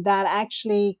machine that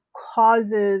actually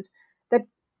causes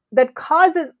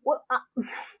well,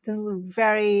 this is a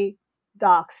very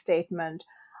dark statement.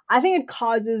 I think it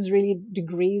causes really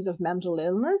degrees of mental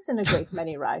illness in a great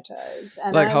many writers.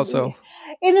 And like how so?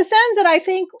 In the sense that I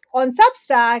think on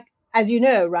Substack, as you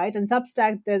know, right, on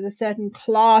Substack, there's a certain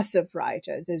class of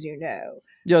writers, as you know.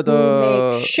 Yeah,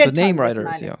 the name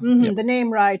writers. Yeah. Mm-hmm, the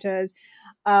name writers.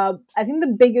 I think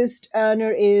the biggest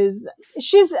earner is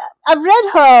I've read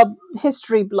her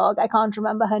history blog. I can't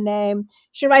remember her name.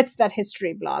 She writes that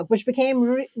history blog, which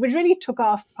which really took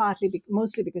off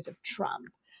mostly because of Trump.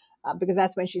 Because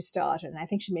that's when she started. And I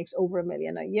think she makes over $1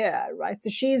 million a year, right?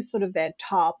 So she's sort of their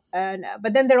top earner.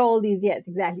 But then there are all these, yes,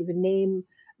 exactly, the name.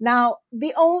 Now,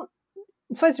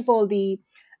 first of all, the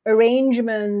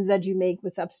arrangements that you make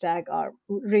with Substack are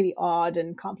really odd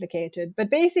and complicated.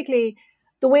 But basically,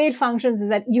 the way it functions is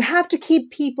that you have to keep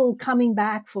people coming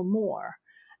back for more.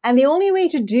 And the only way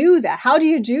to do that, how do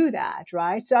you do that,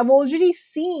 right? So I've already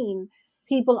seen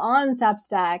people on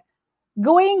Substack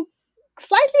going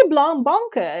slightly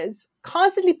bonkers,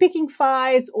 constantly picking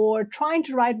fights or trying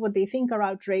to write what they think are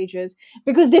outrageous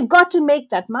because they've got to make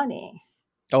that money.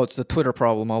 Oh, it's the Twitter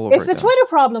problem all over again. It's the Twitter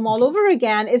problem all over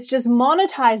again. It's just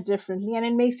monetized differently, and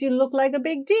it makes you look like a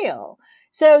big deal.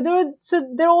 So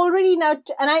they're already now,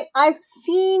 and I've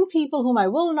seen people whom I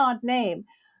will not name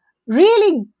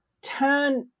really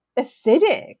turn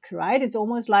acidic, right? It's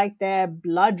almost like their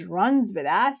blood runs with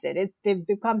acid. They've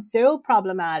become so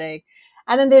problematic.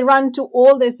 And then they run to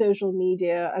all their social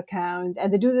media accounts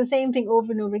and they do the same thing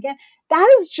over and over again. That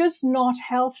is just not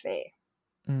healthy.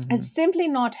 Mm-hmm. It's simply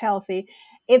not healthy.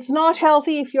 It's not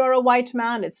healthy if you're a white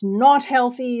man. It's not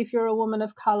healthy if you're a woman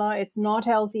of color. It's not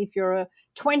healthy if you're a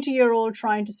 20-year-old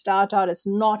trying to start out. It's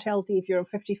not healthy if you're a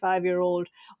 55-year-old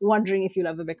wondering if you'll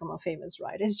ever become a famous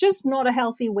writer. It's just not a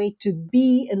healthy way to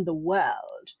be in the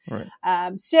world. Right.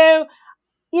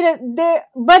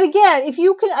 But again,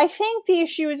 I think the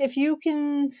issue is if you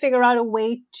can figure out a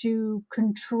way to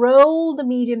control the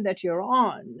medium that you're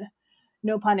on,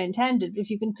 no pun intended, but if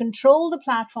you can control the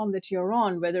platform that you're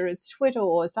on, whether it's Twitter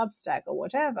or Substack or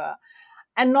whatever,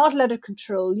 and not let it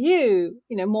control you,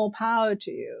 more power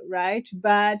to you, right?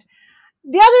 But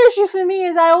the other issue for me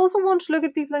is I also want to look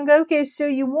at people and go, okay, so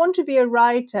you want to be a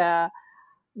writer.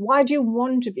 Why do you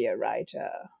want to be a writer?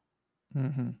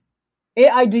 Mm-hmm.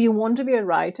 Do you want to be a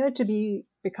writer to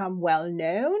become well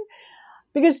known?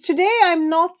 Because today I'm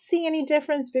not seeing any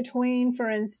difference between, for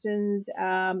instance,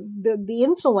 the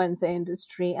influencer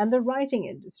industry and the writing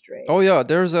industry. Oh yeah,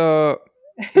 there's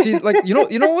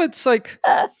it's like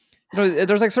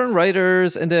there's like certain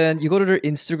writers, and then you go to their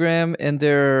Instagram, and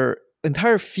their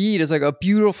entire feed is like a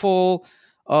beautiful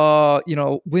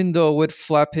window with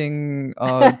flapping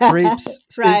drapes.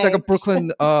 Right. It's like a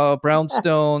Brooklyn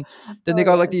brownstone. Then they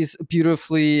got like these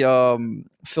beautifully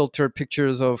filtered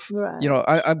pictures of,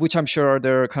 right. Which I'm sure are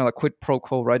their kind of like quid pro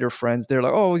quo writer friends. They're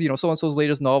like, oh, so-and-so's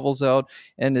latest novel's out.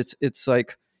 And it's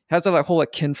like, has that like whole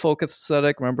like kinfolk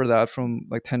aesthetic. Remember that from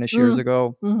like 10-ish years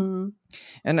ago? Mm-hmm.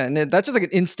 And that's just like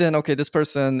an instant, okay, this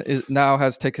person now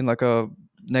has taken like a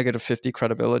negative 50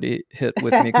 credibility hit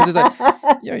with me, because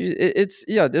it's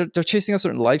like they're chasing a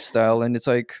certain lifestyle, and it's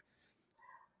like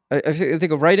I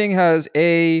think writing has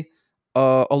a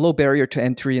low barrier to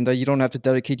entry, in that you don't have to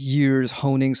dedicate years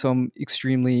honing some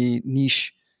extremely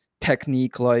niche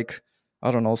technique, like,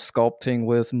 I don't know, sculpting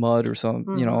with mud or some.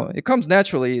 It comes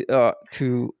naturally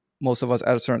to most of us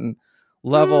at a certain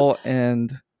level.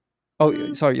 And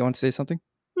sorry, you want to say something?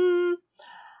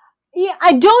 Yeah,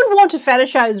 I don't want to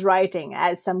fetishize writing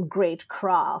as some great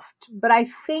craft, but I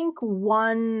think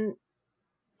one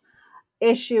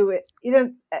issue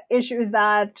is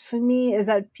that, for me, is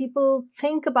that people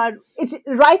think about it.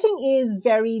 Writing is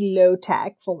very low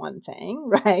tech, for one thing,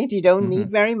 right? You don't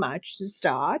need very much to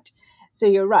start. So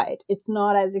you're right. It's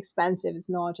not as expensive. It's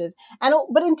not as,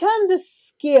 but in terms of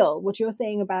skill, what you're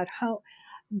saying about how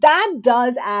that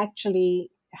does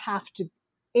actually have to,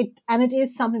 it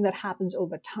is something that happens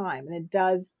over time, and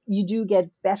you do get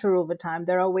better over time.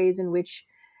 There are ways in which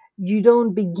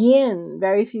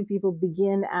very few people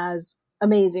begin as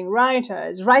amazing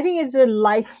writers. Writing is a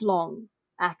lifelong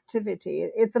activity.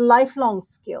 It's a lifelong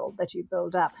skill that you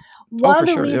build up. One of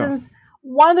the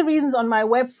reasons on my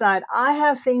website, I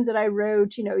have things that I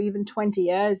wrote, even 20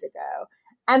 years ago,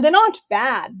 and they're not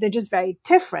bad. They're just very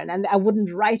different. And I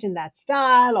wouldn't write in that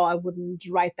style, or I wouldn't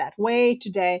write that way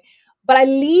today. But I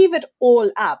leave it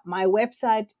all up. My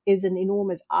website is an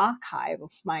enormous archive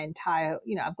of my entire,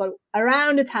 I've got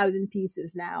around 1,000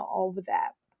 pieces now over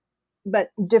there, but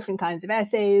different kinds of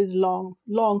essays, long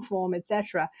form,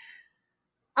 etc.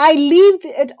 I leave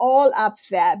it all up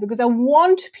there because I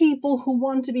want people who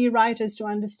want to be writers to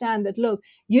understand that, look,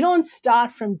 you don't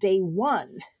start from day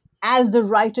one as the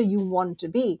writer you want to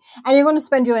be. And you're going to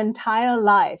spend your entire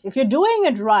life, if you're doing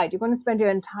it right, you're going to spend your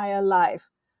entire life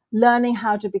learning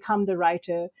how to become the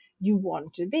writer you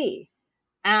want to be.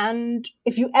 And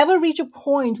if you ever reach a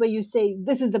point where you say,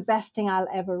 this is the best thing I'll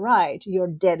ever write, you're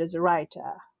dead as a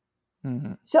writer.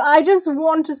 So I just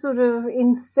want to sort of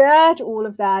insert all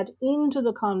of that into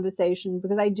the conversation,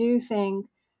 because I do think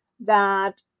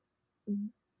that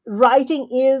writing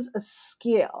is a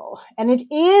skill, and it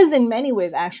is in many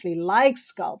ways actually like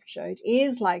sculpture. It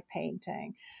is like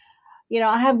painting.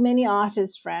 I have many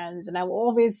artist friends, and I'm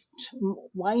always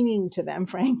whining to them,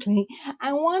 frankly.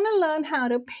 I want to learn how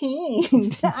to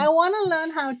paint. I want to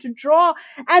learn how to draw.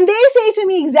 And they say to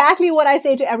me exactly what I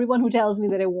say to everyone who tells me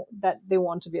that they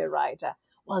want to be a writer.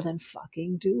 Well, then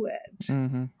fucking do it.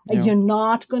 Yeah. You're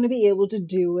not going to be able to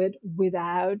do it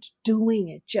without doing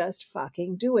it. Just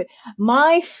fucking do it.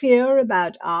 My fear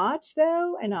about art,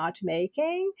 though, and art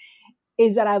making,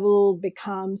 is that I will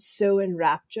become so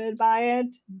enraptured by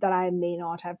it that I may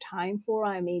not have time for,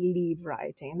 I may leave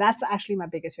writing. And that's actually my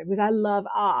biggest fear, because I love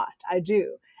art. I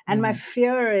do. And my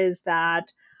fear is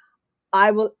that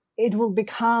it will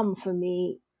become for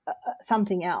me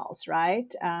something else,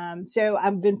 right? So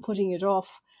I've been putting it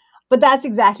off. But that's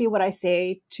exactly what I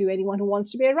say to anyone who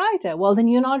wants to be a writer. Well, then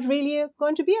you're not really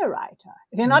going to be a writer.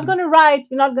 If you're not going to write,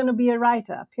 you're not going to be a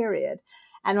writer, period.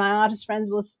 And my artist friends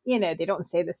will, they don't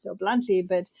say this so bluntly,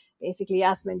 but basically,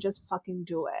 Yasmin, just fucking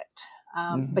do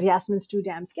it. But Yasmin's too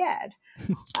damn scared.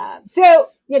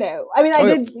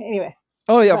 Anyway.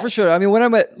 Oh yeah, for sure. I mean, when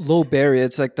I'm at low barrier,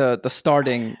 it's like the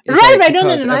starting. Right.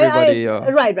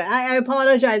 No. Right. I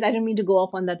apologize. I didn't mean to go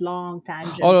off on that long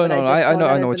tangent. Oh no, I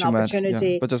know what you meant.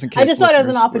 Yeah, but just in case, I just thought it was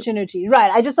an opportunity.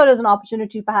 Right. I just thought it was an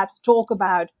opportunity, perhaps, to talk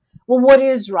about, well, what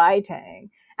is writing?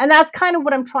 And that's kind of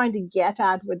what I'm trying to get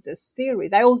at with this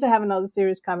series. I also have another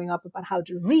series coming up about how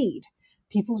to read.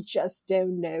 People just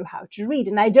don't know how to read.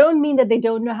 And I don't mean that they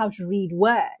don't know how to read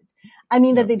words. I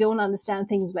mean that they don't understand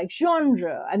things like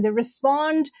genre, and they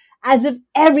respond as if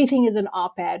everything is an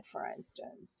op-ed, for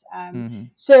instance.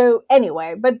 So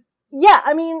anyway, but yeah,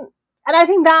 I mean, and I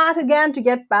think that, again, to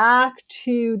get back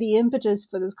to the impetus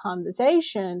for this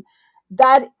conversation,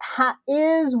 that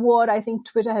is what I think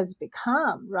Twitter has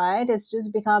become, right? It's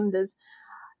just become this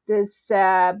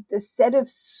set of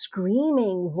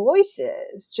screaming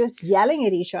voices just yelling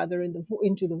at each other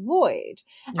into the void.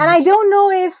 Yes. And I don't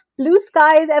know if Blue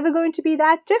Sky is ever going to be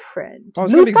that different. Oh,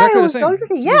 it's Blue Sky exactly was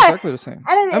already, exactly the same.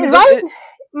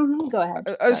 And go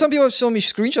ahead. Some people have shown me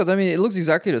screenshots. I mean, it looks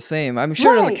exactly the same. I'm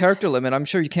sure there's a character limit. I'm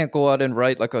sure you can't go out and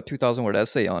write like a 2,000 word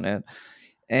essay on it.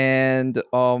 And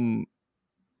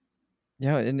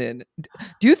and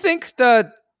do you think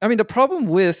that, I mean, the problem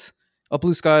with a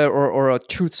Blue Sky or a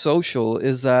Truth Social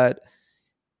is that,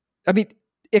 I mean,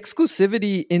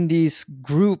 exclusivity in these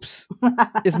groups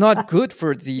is not good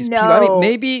for these people. I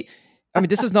mean,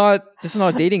 this is not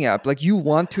a dating app. Like, you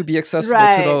want to be accessible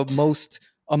to the most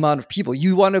amount of people.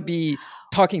 You want to be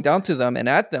talking down to them and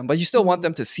at them, but you still want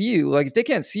them to see you. Like, if they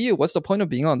can't see you, what's the point of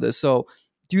being on this? So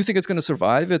do you think it's going to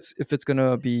survive? If it's going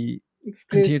to be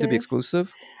continue to be Exclusive.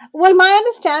 exclusive? Well, my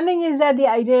understanding is that the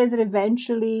idea is that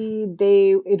eventually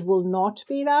it will not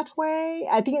be that way.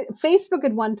 I think Facebook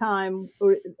at one time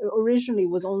originally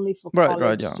was only for Right,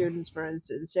 college yeah. students, for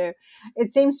instance. So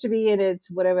it seems to be in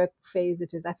its whatever phase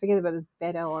it is. I forget whether it's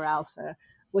beta or alpha,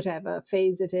 whatever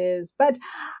phase it is. But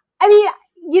I mean,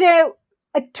 you know,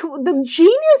 the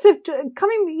genius of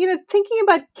coming, thinking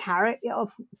about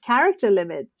character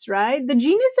limits, right? The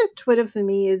genius of Twitter for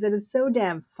me is that it's so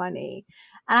damn funny.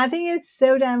 And I think it's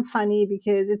so damn funny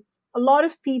because it's a lot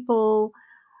of people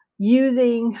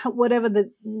using whatever the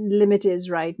limit is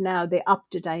right now. They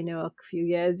upped it, I know, a few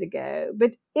years ago.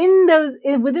 But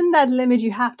within that limit,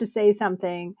 you have to say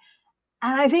something.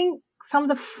 And I think some of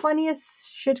the funniest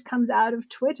shit comes out of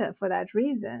Twitter for that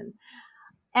reason.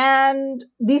 And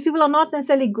these people are not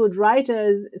necessarily good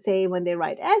writers, say, when they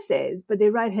write essays, but they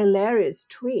write hilarious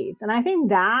tweets. And I think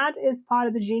that is part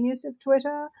of the genius of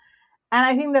Twitter. And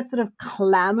I think that sort of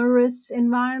clamorous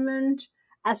environment,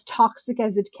 as toxic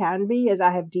as it can be, as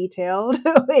I have detailed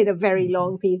in a very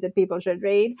long piece that people should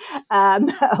read, I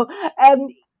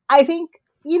think,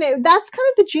 that's kind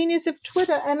of the genius of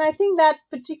Twitter. And I think that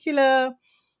particular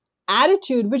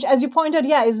attitude, which, as you point out,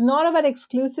 is not about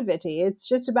exclusivity. It's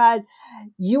just about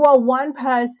you are one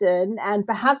person, and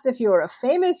perhaps if you're a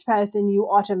famous person, you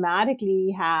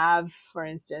automatically have, for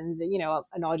instance,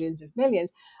 an audience of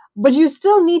millions. But you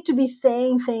still need to be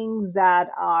saying things that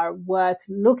are worth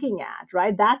looking at,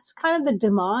 right? That's kind of the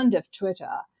demand of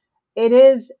Twitter. It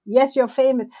is, yes, you're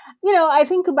famous. I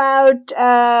think about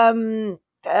Dionne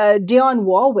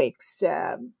Warwick's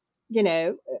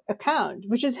account,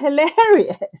 which is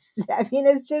hilarious. I mean,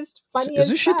 it's just funny.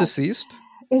 Isn't she deceased?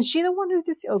 Is she the one who's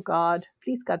deceased? Oh God,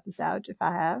 please cut this out if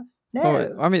I have. No.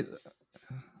 Oh, I mean,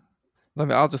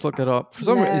 I'll just look it up. For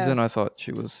some reason, I thought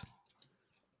she was.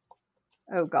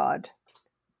 Oh God.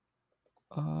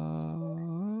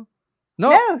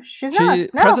 No, she's not. No,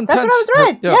 present that's tense. what I was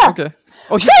right. Yeah, yeah. Okay.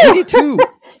 Oh, she's 82.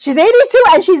 She's 82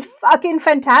 and she's fucking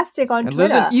fantastic on Twitter.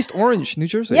 And lives in East Orange, New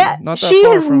Jersey. Yeah, not that she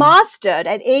far has from... mastered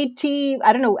at 80.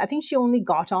 I don't know. I think she only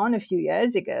got on a few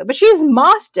years ago, but she's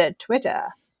mastered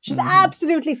Twitter. She's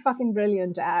absolutely fucking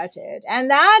brilliant at it. And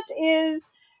that is,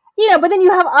 but then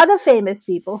you have other famous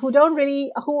people who don't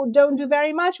do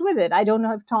very much with it. I don't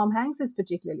know if Tom Hanks is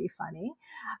particularly funny.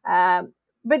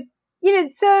 But,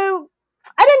 so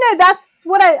I don't know. That's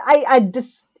what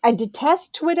I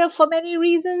detest Twitter for many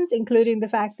reasons, including the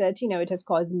fact that, it has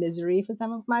caused misery for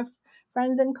some of my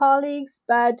friends and colleagues.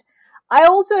 But I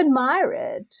also admire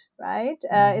it, right?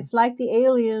 It's like the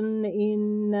alien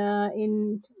in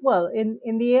the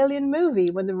Alien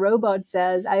movie when the robot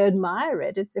says, "I admire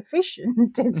it. It's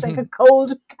efficient. It's like a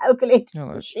cold, calculated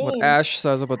machine." What Ash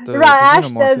says about the Ash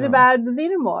xenomorph, says about the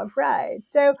xenomorph, right?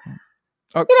 So,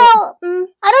 I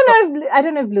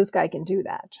don't know if Blue Sky can do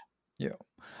that. Yeah.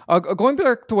 Going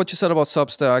back to what you said about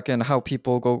Substack and how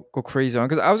people go crazy on,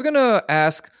 because I was gonna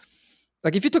ask,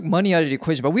 like, if you took money out of the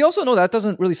equation, but we also know that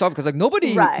doesn't really solve, because like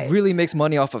nobody really makes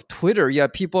money off of Twitter.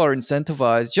 Yet people are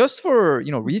incentivized just for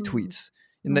retweets,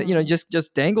 and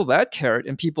just dangle that carrot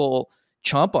and people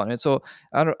chomp on it. So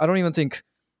I don't even think,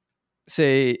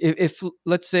 say, if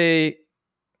let's say,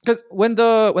 because when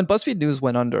BuzzFeed News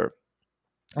went under,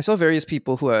 I saw various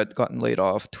people who had gotten laid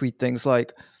off tweet things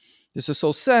like, "This is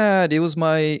so sad. It was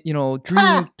my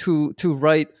dream to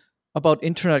write about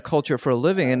internet culture for a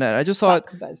living." And I just thought,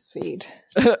 BuzzFeed.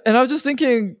 And I was just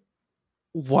thinking,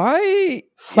 why?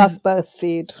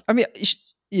 BuzzFeed. I mean,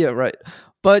 yeah, right.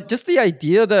 But just the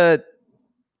idea that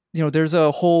there's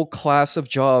a whole class of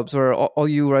jobs where all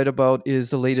you write about is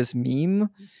the latest meme.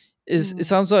 It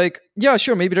sounds like, yeah,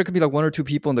 sure, maybe there could be like one or two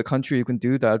people in the country who can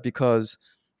do that, because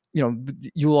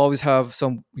you'll always have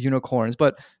some unicorns.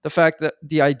 But the fact that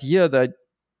the idea that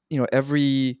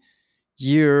every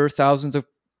year thousands of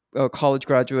college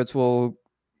graduates will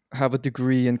have a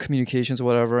degree in communications or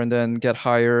whatever, and then get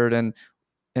hired and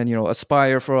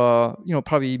aspire for a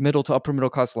probably middle to upper middle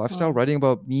class lifestyle, writing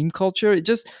about meme culture, it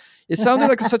sounded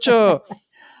like such a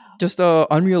just a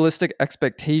unrealistic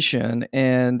expectation.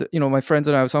 And my friends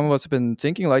and I, some of us have been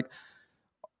thinking like,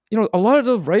 a lot of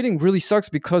the writing really sucks,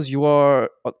 because a lot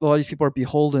of these people are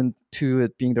beholden to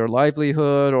it being their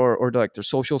livelihood or like their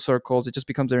social circles. It just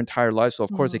becomes their entire life. So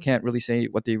of course they can't really say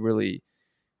what they really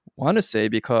want to say,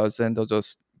 because then they'll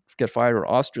just get fired or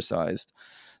ostracized.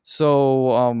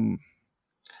 So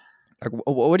like,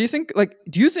 what do you think? Like,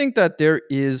 do you think that there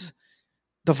is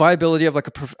the viability of like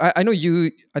I know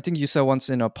I think you said once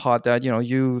in a pod that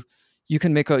you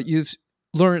can you've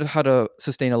learned how to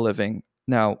sustain a living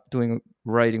now doing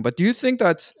writing, but do you think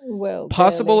that's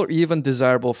possible or even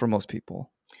desirable for most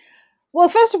people? Well,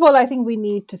 first of all, I think we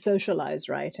need to socialize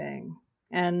writing,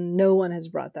 and no one has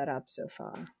brought that up so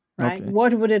far, right? Okay.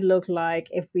 What would it look like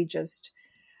if we just,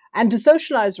 and to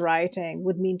socialize writing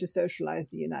would mean to socialize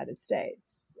the United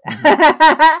States.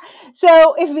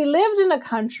 So if we lived in a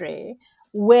country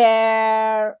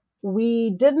where we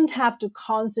didn't have to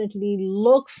constantly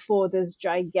look for this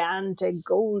gigantic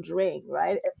gold ring,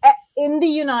 right? In the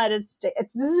United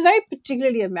States, this is a very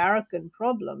particularly American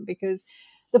problem, because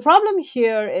the problem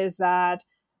here is that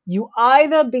you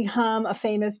either become a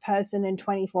famous person in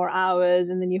 24 hours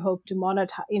and then you hope to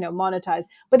monetize.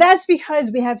 But that's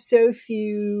because we have so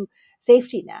few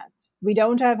safety nets. We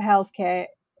don't have healthcare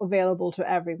available to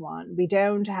everyone. We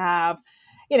don't have,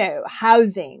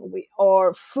 housing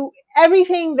or food.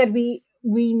 Everything that we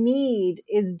need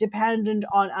is dependent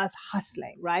on us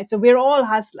hustling, right? So we're all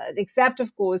hustlers, except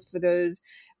of course for those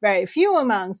very few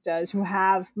amongst us who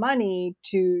have money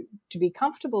to be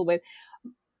comfortable with.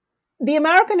 The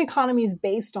American economy is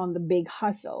based on the big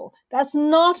hustle. That's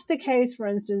not the case, for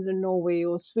instance, in Norway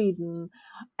or Sweden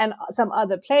and some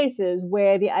other places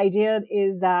where the idea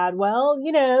is that, well,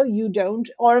 you don't,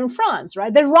 or in France,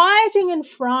 right? They're rioting in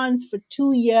France for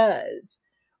 2 years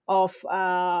of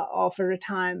a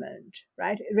retirement,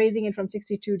 right? Raising it from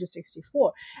 62 to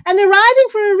 64. And they're rioting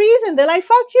for a reason. They're like,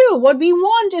 fuck you. What we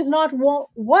want is not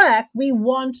work. We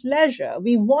want leisure.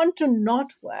 We want to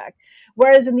not work.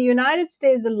 Whereas in the United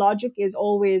States, the logic is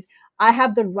always, I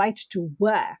have the right to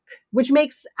work, which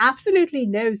makes absolutely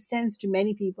no sense to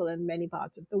many people in many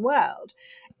parts of the world.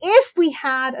 If we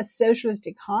had a socialist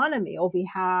economy, or we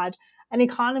had an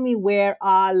economy where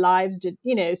our lives did,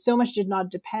 so much did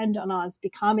not depend on us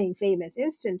becoming famous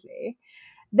instantly,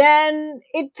 then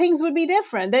things would be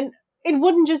different. Then it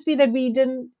wouldn't just be that we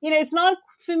didn't, it's not,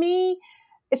 for me,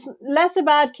 it's less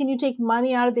about can you take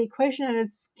money out of the equation, and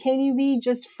it's can we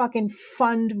just fucking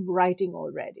fund writing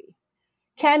already?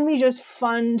 Can we just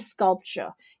fund sculpture?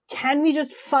 Can we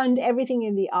just fund everything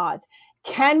in the arts?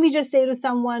 Can we just say to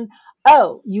someone,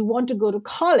 oh, you want to go to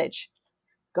college?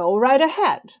 Go right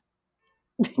ahead.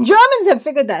 Germans have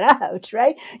figured that out,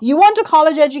 right? You want a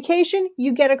college education,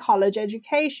 you get a college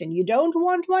education. You don't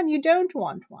want one, you don't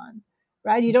want one,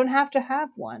 right? You don't have to have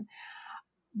one.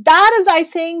 That is, I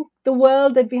think, the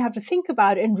world that we have to think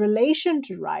about in relation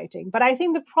to writing. But I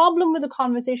think the problem with the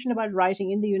conversation about writing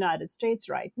in the United States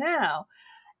right now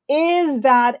is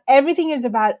that everything is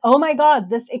about, oh my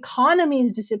God, this economy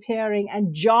is disappearing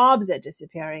and jobs are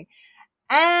disappearing.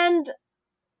 And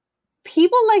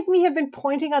people like me have been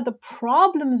pointing out the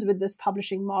problems with this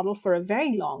publishing model for a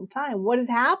very long time. What is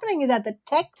happening is that the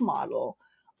tech model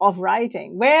of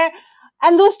writing,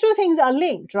 and those two things are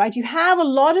linked, right? You have a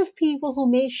lot of people who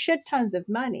make shit tons of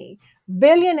money,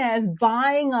 billionaires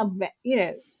buying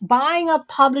up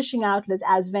publishing outlets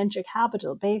as venture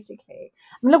capital, basically.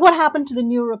 I mean, look what happened to the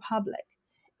New Republic.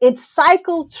 It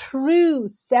cycled through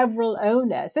several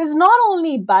owners. So it's not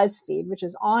only BuzzFeed, which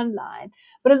is online,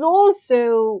 but it's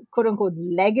also, quote unquote,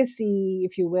 legacy,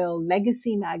 if you will,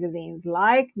 legacy magazines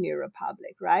like New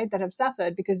Republic, right? That have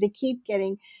suffered because they keep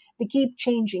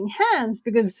changing hands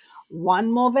because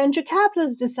one more venture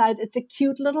capitalist decides it's a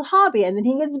cute little hobby and then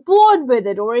he gets bored with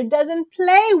it or it doesn't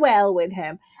play well with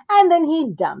him and then he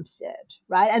dumps it,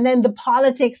 right? And then the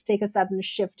politics take a sudden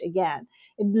shift again.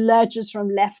 It lurches from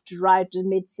left to right to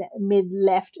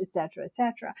mid-left, etc.,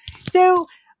 etc. So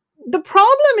the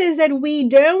problem is that we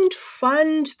don't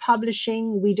fund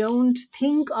publishing. We don't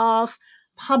think of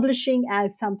publishing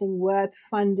as something worth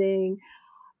funding.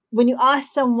 When you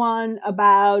ask someone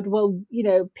about,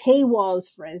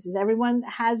 paywalls, for instance, everyone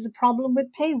has a problem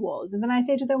with paywalls. And then I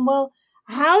say to them, well,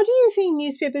 how do you think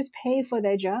newspapers pay for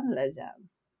their journalism?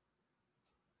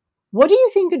 What do you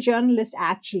think a journalist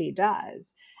actually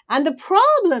does? And the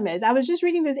problem is, I was just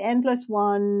reading this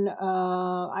N+1.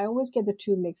 I always get the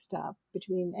two mixed up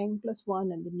between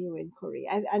N+1 and the New Inquiry.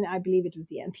 And I believe it was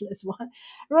the N+1. I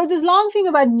wrote this long thing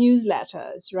about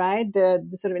newsletters, right? The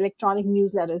sort of electronic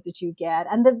newsletters that you get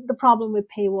and the problem with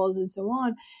paywalls and so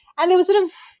on. And they were sort of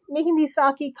making these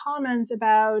sarky comments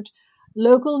about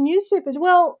local newspapers.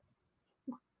 Well,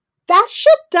 that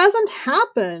shit doesn't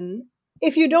happen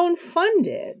if you don't fund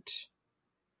it.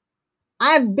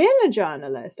 I've been a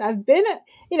journalist.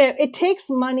 It takes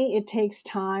money, it takes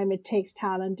time, it takes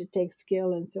talent, it takes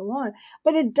skill and so on,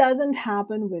 but it doesn't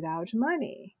happen without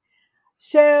money.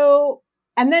 So,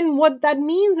 and then what that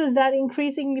means is that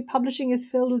increasingly publishing is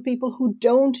filled with people who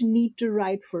don't need to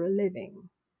write for a living.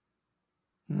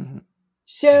 Mm-hmm.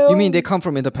 So you mean they come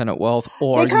from independent wealth,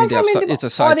 or you mean it's a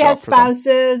side job? Or they have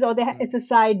spouses, or it's a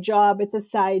side job, it's a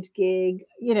side gig.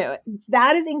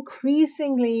 That is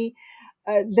increasingly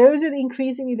those are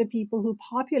increasingly the people who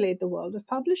populate the world of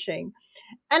publishing.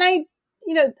 And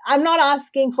I'm not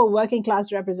asking for working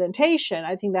class representation.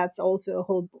 I think that's also a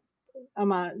whole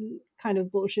amount kind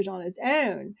of bullshit on its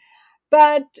own.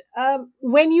 But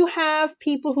when you have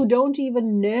people who don't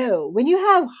even know, when you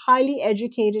have highly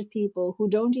educated people who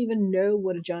don't even know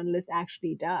what a journalist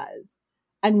actually does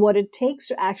and what it takes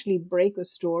to actually break a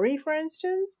story, for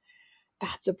instance,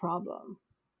 that's a problem.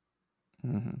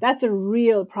 Mm-hmm. That's a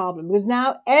real problem, because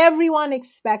now everyone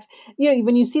expects,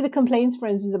 when you see the complaints, for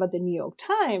instance, about the New York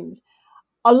Times,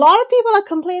 a lot of people are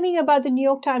complaining about the New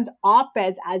York Times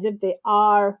op-eds as if they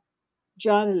are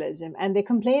journalism, and they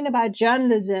complain about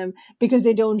journalism because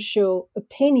they don't show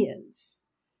opinions.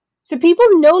 So people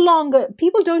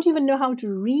don't even know how to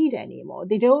read anymore.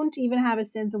 They don't even have a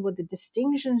sense of what the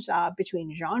distinctions are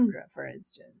between genre, for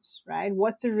instance, right?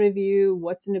 What's a review?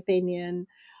 What's an opinion?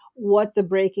 What's a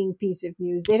breaking piece of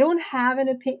news? They don't have an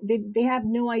opinion. They have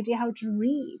no idea how to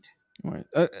read. Right.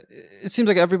 It seems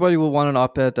like everybody will want an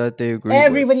op-ed that they agree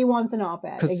Everybody with. wants an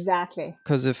op-ed, exactly.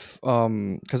 Because if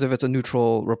it's a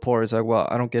neutral report, it's like, well,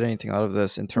 I don't get anything out of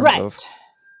this in terms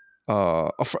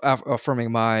of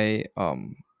affirming my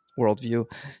worldview.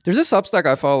 There's a Substack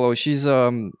I follow. She's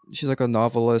like a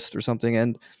novelist or something,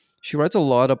 and she writes a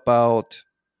lot about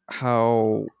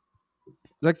how,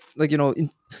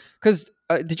 because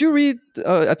did you read?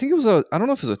 I think it was I don't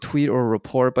know if it was a tweet or a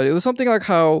report, but it was something like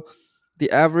how the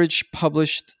average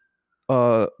published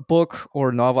book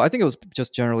or novel, I think it was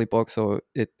just generally books, so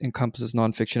it encompasses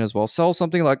nonfiction as well, sells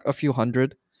something like a few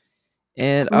hundred.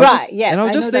 And I was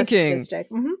just thinking,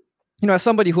 as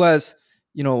somebody who has,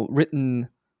 written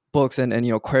books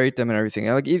and queried them and everything,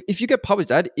 like if you get published,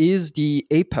 that is the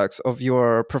apex of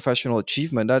your professional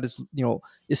achievement. That is,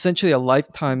 essentially a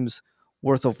lifetime's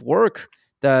worth of work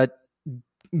that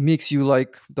makes you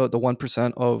like the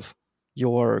 1% of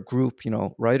your group,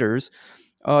 writers.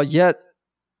 Yet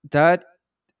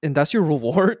that's your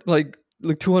reward. Like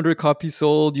 200 copies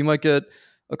sold, you might get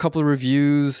a couple of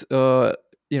reviews. And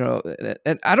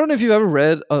I don't know if you've ever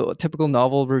read a typical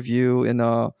novel review in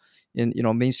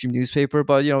mainstream newspaper,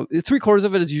 but 3/4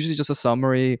 of it is usually just a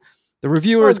summary. The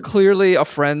reviewer is clearly a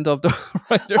friend of the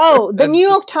writer. Oh, the New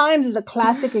York Times is a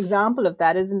classic example of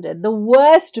that, isn't it? The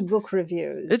worst book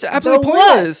reviews. It's absolutely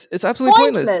pointless. It's absolutely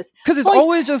pointless. Because it's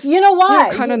always just, why?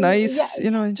 Kind of nice.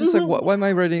 Just like, why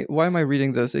am I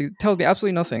reading this? It tells me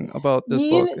absolutely nothing about this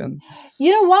book. And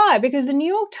you know why? Because the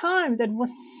New York Times, at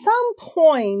some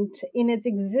point in its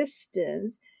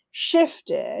existence,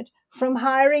 shifted from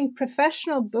hiring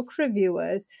professional book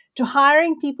reviewers to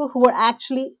hiring people who were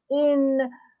actually in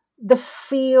the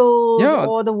field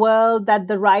or the world that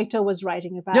the writer was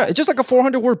writing about. Yeah, it's just like a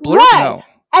 400-word blurb now.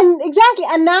 And exactly.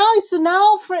 And now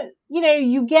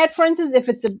you get, for instance, if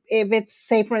it's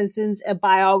say, for instance, a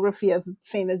biography of a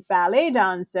famous ballet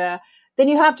dancer, then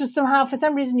you have to somehow, for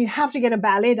some reason, you have to get a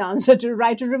ballet dancer to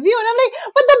write a review. And I'm like,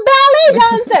 but the ballet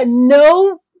dancer,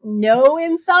 no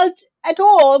insult at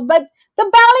all, but the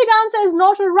ballet dancer is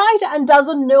not a writer and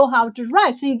doesn't know how to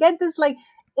write. So you get this like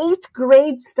 8th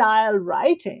grade style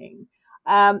writing.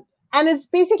 And it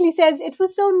basically says, it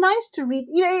was so nice to read.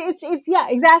 Yeah,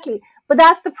 exactly. But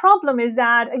that's the problem, is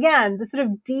that, again, the sort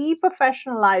of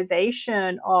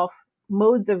deprofessionalization of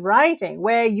modes of writing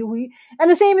where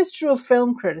and the same is true of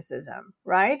film criticism,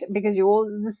 right? Because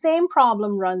the same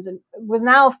problem was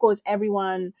now, of course,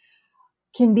 everyone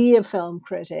can be a film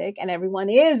critic and everyone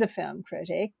is a film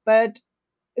critic, but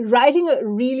writing a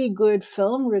really good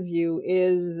film review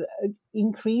is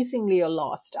increasingly a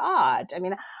lost art. I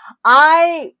mean,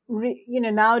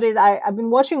 nowadays I've been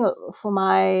watching for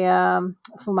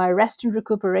my rest and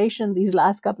recuperation these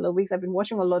last couple of weeks. I've been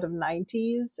watching a lot of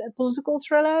 90s political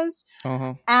thrillers.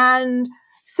 Uh-huh. And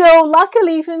so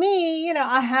luckily for me,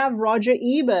 I have Roger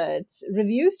Ebert's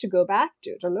reviews to go back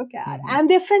to look at, mm-hmm. and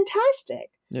they're fantastic.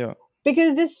 Yeah.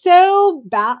 Because they're so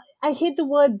I hate the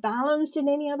word balanced in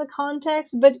any other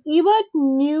context, but Ebert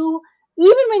knew,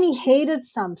 even when he hated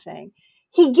something,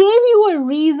 he gave you a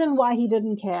reason why he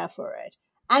didn't care for it.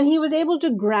 And he was able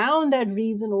to ground that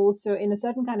reason also in a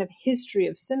certain kind of history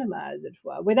of cinema, as it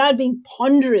were, without being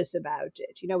ponderous about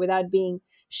it, without being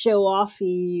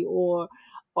show-offy or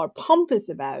pompous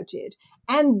about it.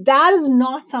 And that is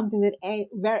not something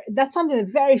that's something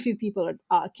that very few people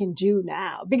can do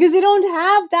now, because they don't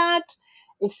have that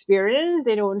experience.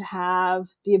 They don't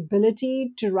have the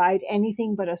ability to write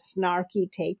anything but a snarky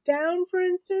takedown, for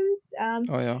instance.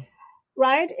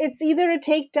 Right? It's either a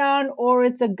takedown or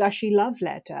it's a gushy love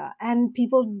letter. And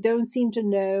people don't seem to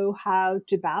know how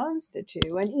to balance the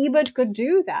two. And Ebert could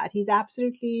do that. He was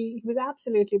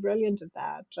absolutely brilliant at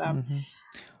that. Mm-hmm.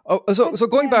 Oh, so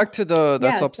going Yeah. back to the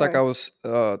that Yeah, Substack I sorry. was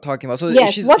talking about. So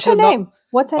Yes. What's her she's not. name?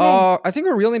 What's her name? I think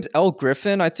her real name's Elle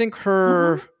Griffin. I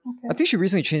Okay. think she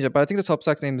recently changed it, but I think the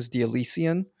Substack name is The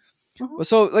Elysian. Hmm.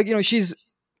 So like she's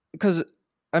because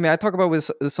I mean I talk about with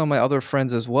some of my other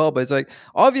friends as well, but it's like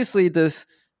obviously this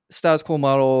status quo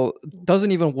model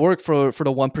doesn't even work for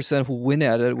the 1% who win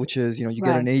at it, which is you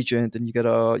get an Right. agent and you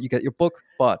get your book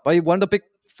bought by one of the big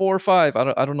 4 or 5.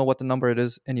 I don't know what the number it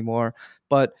is anymore,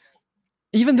 but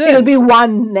even It'll then, be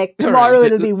one next all right, tomorrow.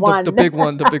 It'll be the one. big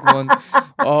one, the big one.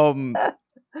 Um,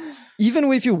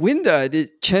 even if you win that,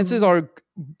 chances Mhm. are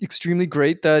extremely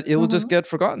great that it will just Mhm. get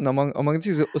forgotten among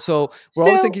these. So we're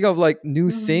always So, thinking of like new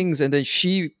mhm. things, and then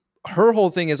her whole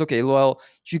thing is okay. Well,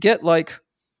 you get like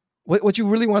what you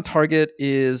really want to target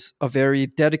is a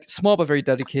very small but very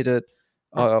dedicated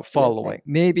Absolutely. following.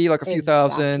 Maybe like a few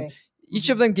thousand. Exactly. Each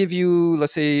of Mhm. them give you,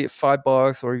 let's say,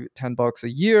 $5 or $10 a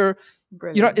year. It's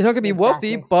Brilliant. not going to be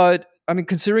wealthy, Exactly. but I mean,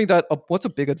 considering that what's a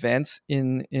big advance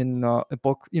in a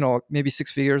book, maybe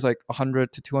 6 figures, like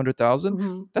 100 to 200,000.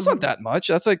 Mhm. That's not Mhm. that much.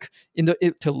 That's like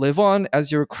to live on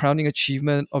as your crowning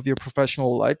achievement of your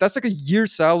professional life. That's like a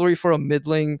year's salary for a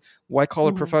middling white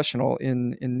collar Mhm. professional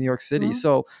in New York City. Mhm.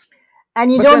 So, And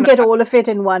you but don't then get all of it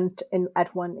in one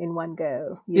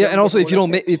go. You yeah, don't and get also if all you of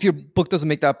don't make it. if your book doesn't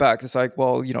make that back, it's like,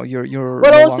 well, you're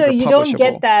But no also longer you don't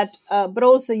get publishable. that. But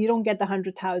also you don't get the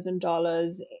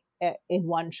 $100,000 in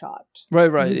one shot.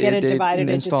 Right. You get it In divided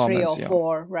into three or installments, yeah.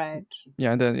 four. Right.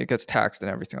 Yeah, and then it gets taxed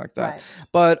and everything like that.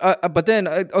 Right. But then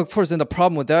of course, then the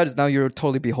problem with that is now you're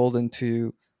totally beholden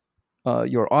to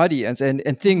your audience, and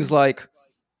things Mhm. like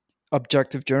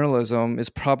objective journalism is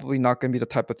probably not going to be the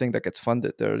type of thing that gets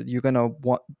funded. There, you're gonna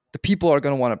want the people are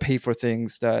going to want to pay for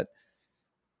things that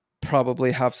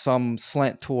probably have some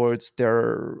slant towards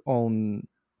their own.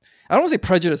 I don't want to say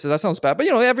prejudices. That sounds bad, but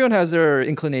everyone has their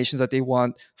inclinations that they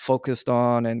want focused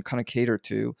on and kind of cater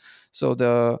to.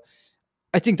 So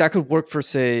I think that could work for,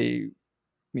 say,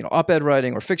 op-ed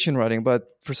writing or fiction writing, but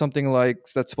for something like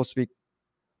that's supposed to be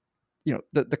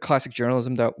the classic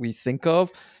journalism that we think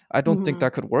of, I don't think Mhm.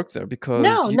 that could work there because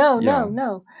No, no, no,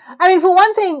 no. I mean, for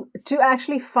one thing, to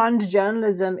actually fund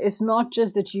journalism is not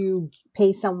just that you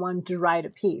pay someone to write a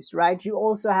piece, right? You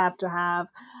also have to have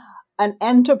an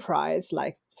enterprise,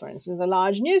 like, for instance, a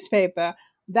large newspaper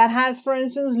that has, for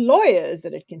instance, lawyers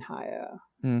that it can hire.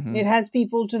 mm-hmm. It has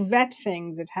people to vet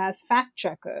things. It has fact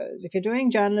checkers. If you're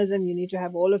doing journalism, you need to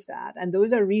have all of that. And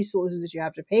those are resources that you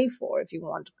have to pay for if you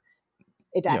want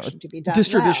it actually to be done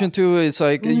Distribution well. too, it's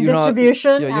like you're not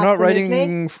Distribution, you're not absolutely.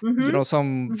 writing Hmm.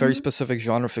 some very Hmm. specific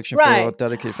genre fiction for a Right.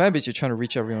 dedicated fan base. You're trying to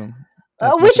reach everyone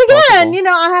as much Which as again, possible.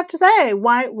 I have to say,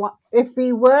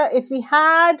 if we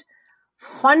had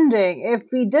funding, if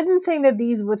we didn't think that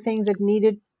these were things that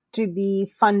needed to be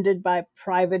funded by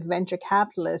private venture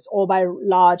capitalists or by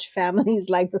large families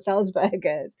like the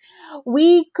Salzburgers,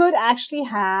 we could actually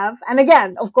have, and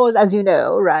again, of course, as you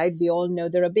know, right, we all know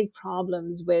there are big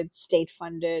problems with state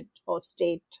funded or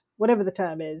state, whatever the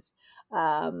term is,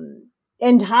 um,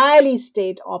 entirely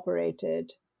state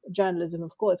operated journalism,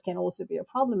 of course, can also be a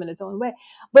problem in its own way.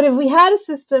 But if we had a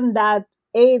system that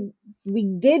we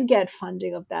did get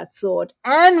funding of that sort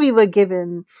and we were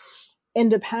given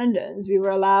independence, we were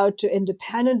allowed to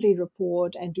independently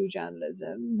report and do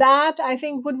journalism, that I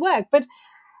think would work. But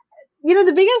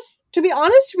the biggest, to be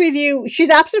honest with you,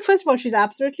 first of all, she's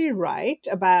absolutely right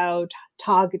about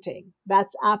targeting.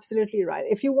 That's absolutely right.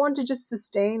 If you want to just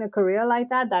sustain a career like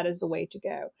that, that is the way to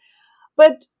go.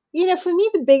 But, for me,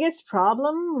 the biggest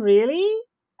problem really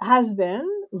has been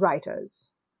writers.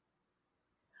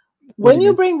 What do When you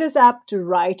you mean? bring this up to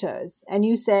writers and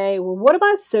you say, well, what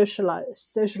about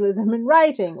socialism in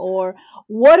writing? Or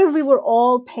what if we were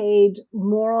all paid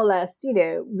more or less,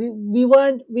 we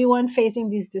weren't facing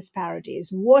these disparities?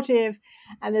 What if,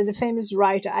 and there's a famous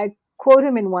writer, I quote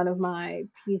him in one of my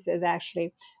pieces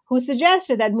actually, who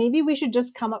suggested that maybe we should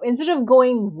just come up, instead of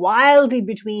going wildly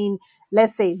between,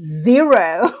 let's say,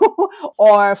 0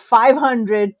 or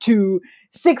 500 to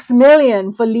 6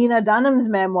 million for Lena Dunham's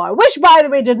memoir, which, by the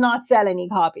way, did not sell any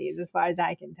copies as far as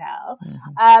I can tell.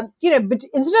 But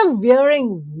instead of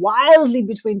veering wildly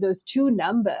between those two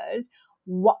numbers,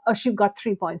 she got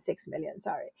 3.6 million,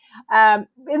 sorry.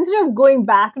 Instead of going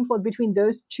back and forth between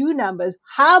those two numbers,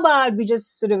 how about we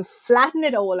just sort of flatten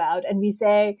it all out and we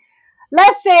say,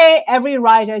 let's say every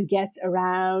writer gets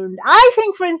around, I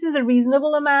think, for instance, a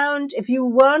reasonable amount. If you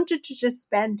wanted to just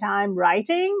spend time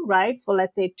writing, right, for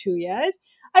let's say 2 years,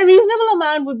 a reasonable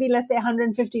amount would be, let's say,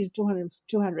 150 to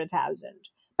 200,000.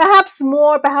 Perhaps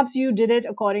more, perhaps you did it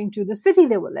according to the city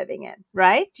they were living in,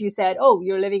 right? You said, oh,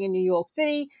 you're living in New York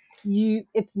City.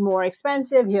 it's more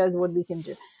expensive. Here's what we can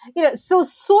do. So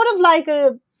sort of like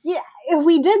if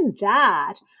we did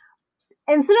that,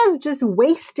 instead of just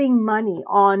wasting money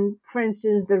on, for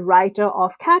instance, the writer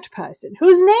of Cat Person,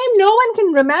 whose name no one can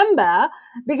remember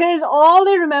because all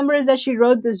they remember is that she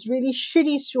wrote this really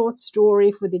shitty short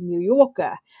story for the New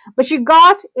Yorker. But she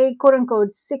got a quote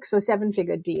unquote 6 or 7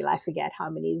 figure deal. I forget how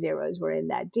many zeros were in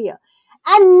that deal.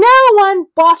 And no one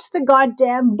bought the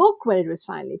goddamn book when it was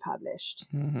finally published.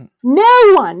 Mm-hmm.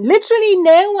 No one, literally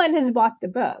no one has bought the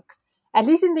book, at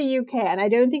least in the UK. And I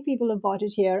don't think people have bought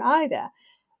it here either.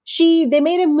 They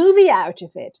made a movie out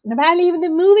of it. And apparently even the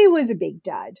movie was a big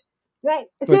dud. Right?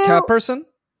 So, Cat Person?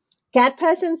 Cat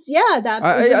Person's, yeah.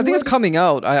 I think it's coming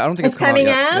out. I don't think it's coming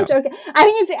out. Yeah. Okay.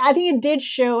 I think it did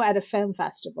show at a film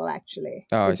festival, actually.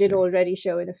 It did already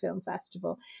show in a film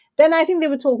festival. Then I think they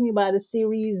were talking about a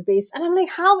series based, and I'm like,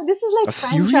 how? This is like a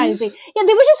franchising. Series? Yeah,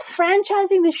 they were just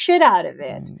franchising the shit out of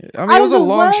it. I mean, it was a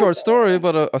long short story,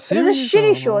 but a series? It was a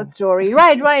shitty short story.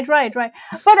 Right.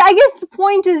 But I guess the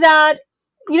point is that,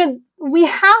 we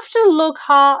have to look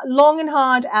long and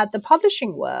hard at the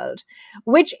publishing world,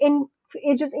 which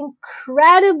is just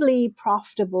incredibly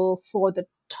profitable for the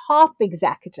top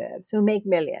executives who make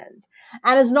millions.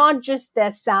 And it's not just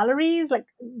their salaries. Like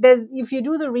if you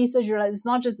do the research, you realize it's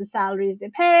not just the salaries they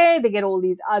pay. They get all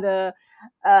these other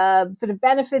sort of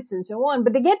benefits and so on,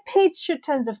 but they get paid shit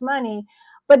tons of money.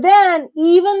 But then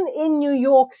even in New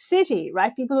York City,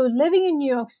 right? People who are living in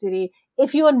New York City,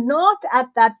 if you're not at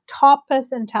that top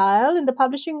percentile in the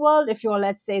publishing world, if you're,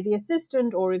 let's say, the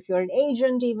assistant, or if you're an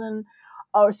agent even,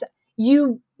 or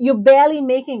you're barely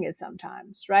making it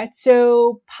sometimes, right?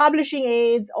 So publishing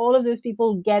aides, all of those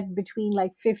people get between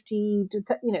like 50 to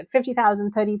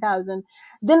 50,000, 30,000.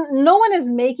 Then no one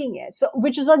is making it. So,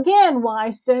 which is again why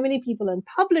so many people in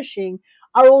publishing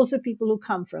are also people who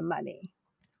come from money.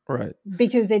 Right.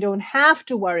 Because they don't have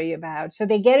to worry about. So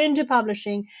they get into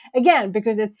publishing, again,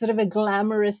 because it's sort of a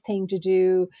glamorous thing to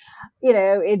do.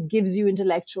 It gives you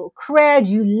intellectual cred.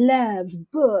 You love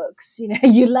books,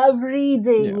 you love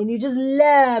reading, and you just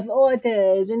love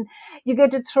authors, and you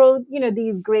get to throw,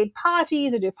 these great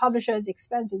parties at your publisher's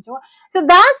expense and so on. So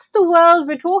that's the world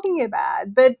we're talking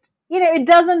about. But, it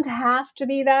doesn't have to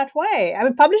be that way. I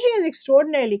mean, publishing is an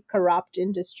extraordinarily corrupt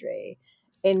industry.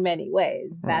 In many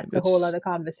ways, that's a whole other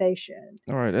conversation.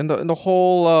 All right, and the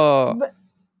whole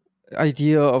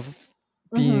idea of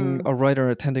being a writer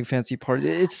and attending fancy parties,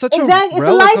 it's such a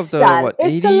relic of the 80s.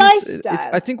 It's a lifestyle.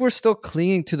 I think we're still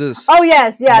clinging to this. Oh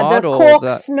yes, yeah, the cork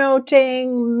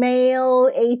snorting male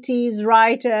 80s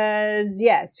writers,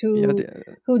 yes, who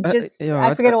just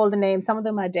I forget all the names. Some of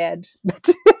them are dead.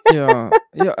 yeah.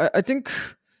 I think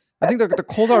the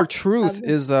cold hard truth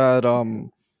is that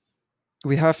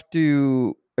we have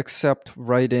to accept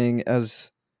writing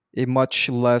as a much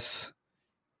less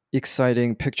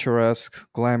exciting, picturesque,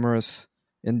 glamorous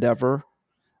endeavor.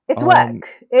 It's work.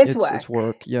 It's work. It's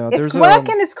work. Yeah, it's work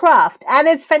and it's craft, and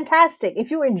it's fantastic. If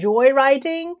you enjoy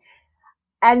writing,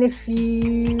 and if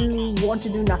you want to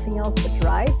do nothing else but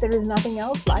write, there is nothing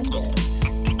else like it.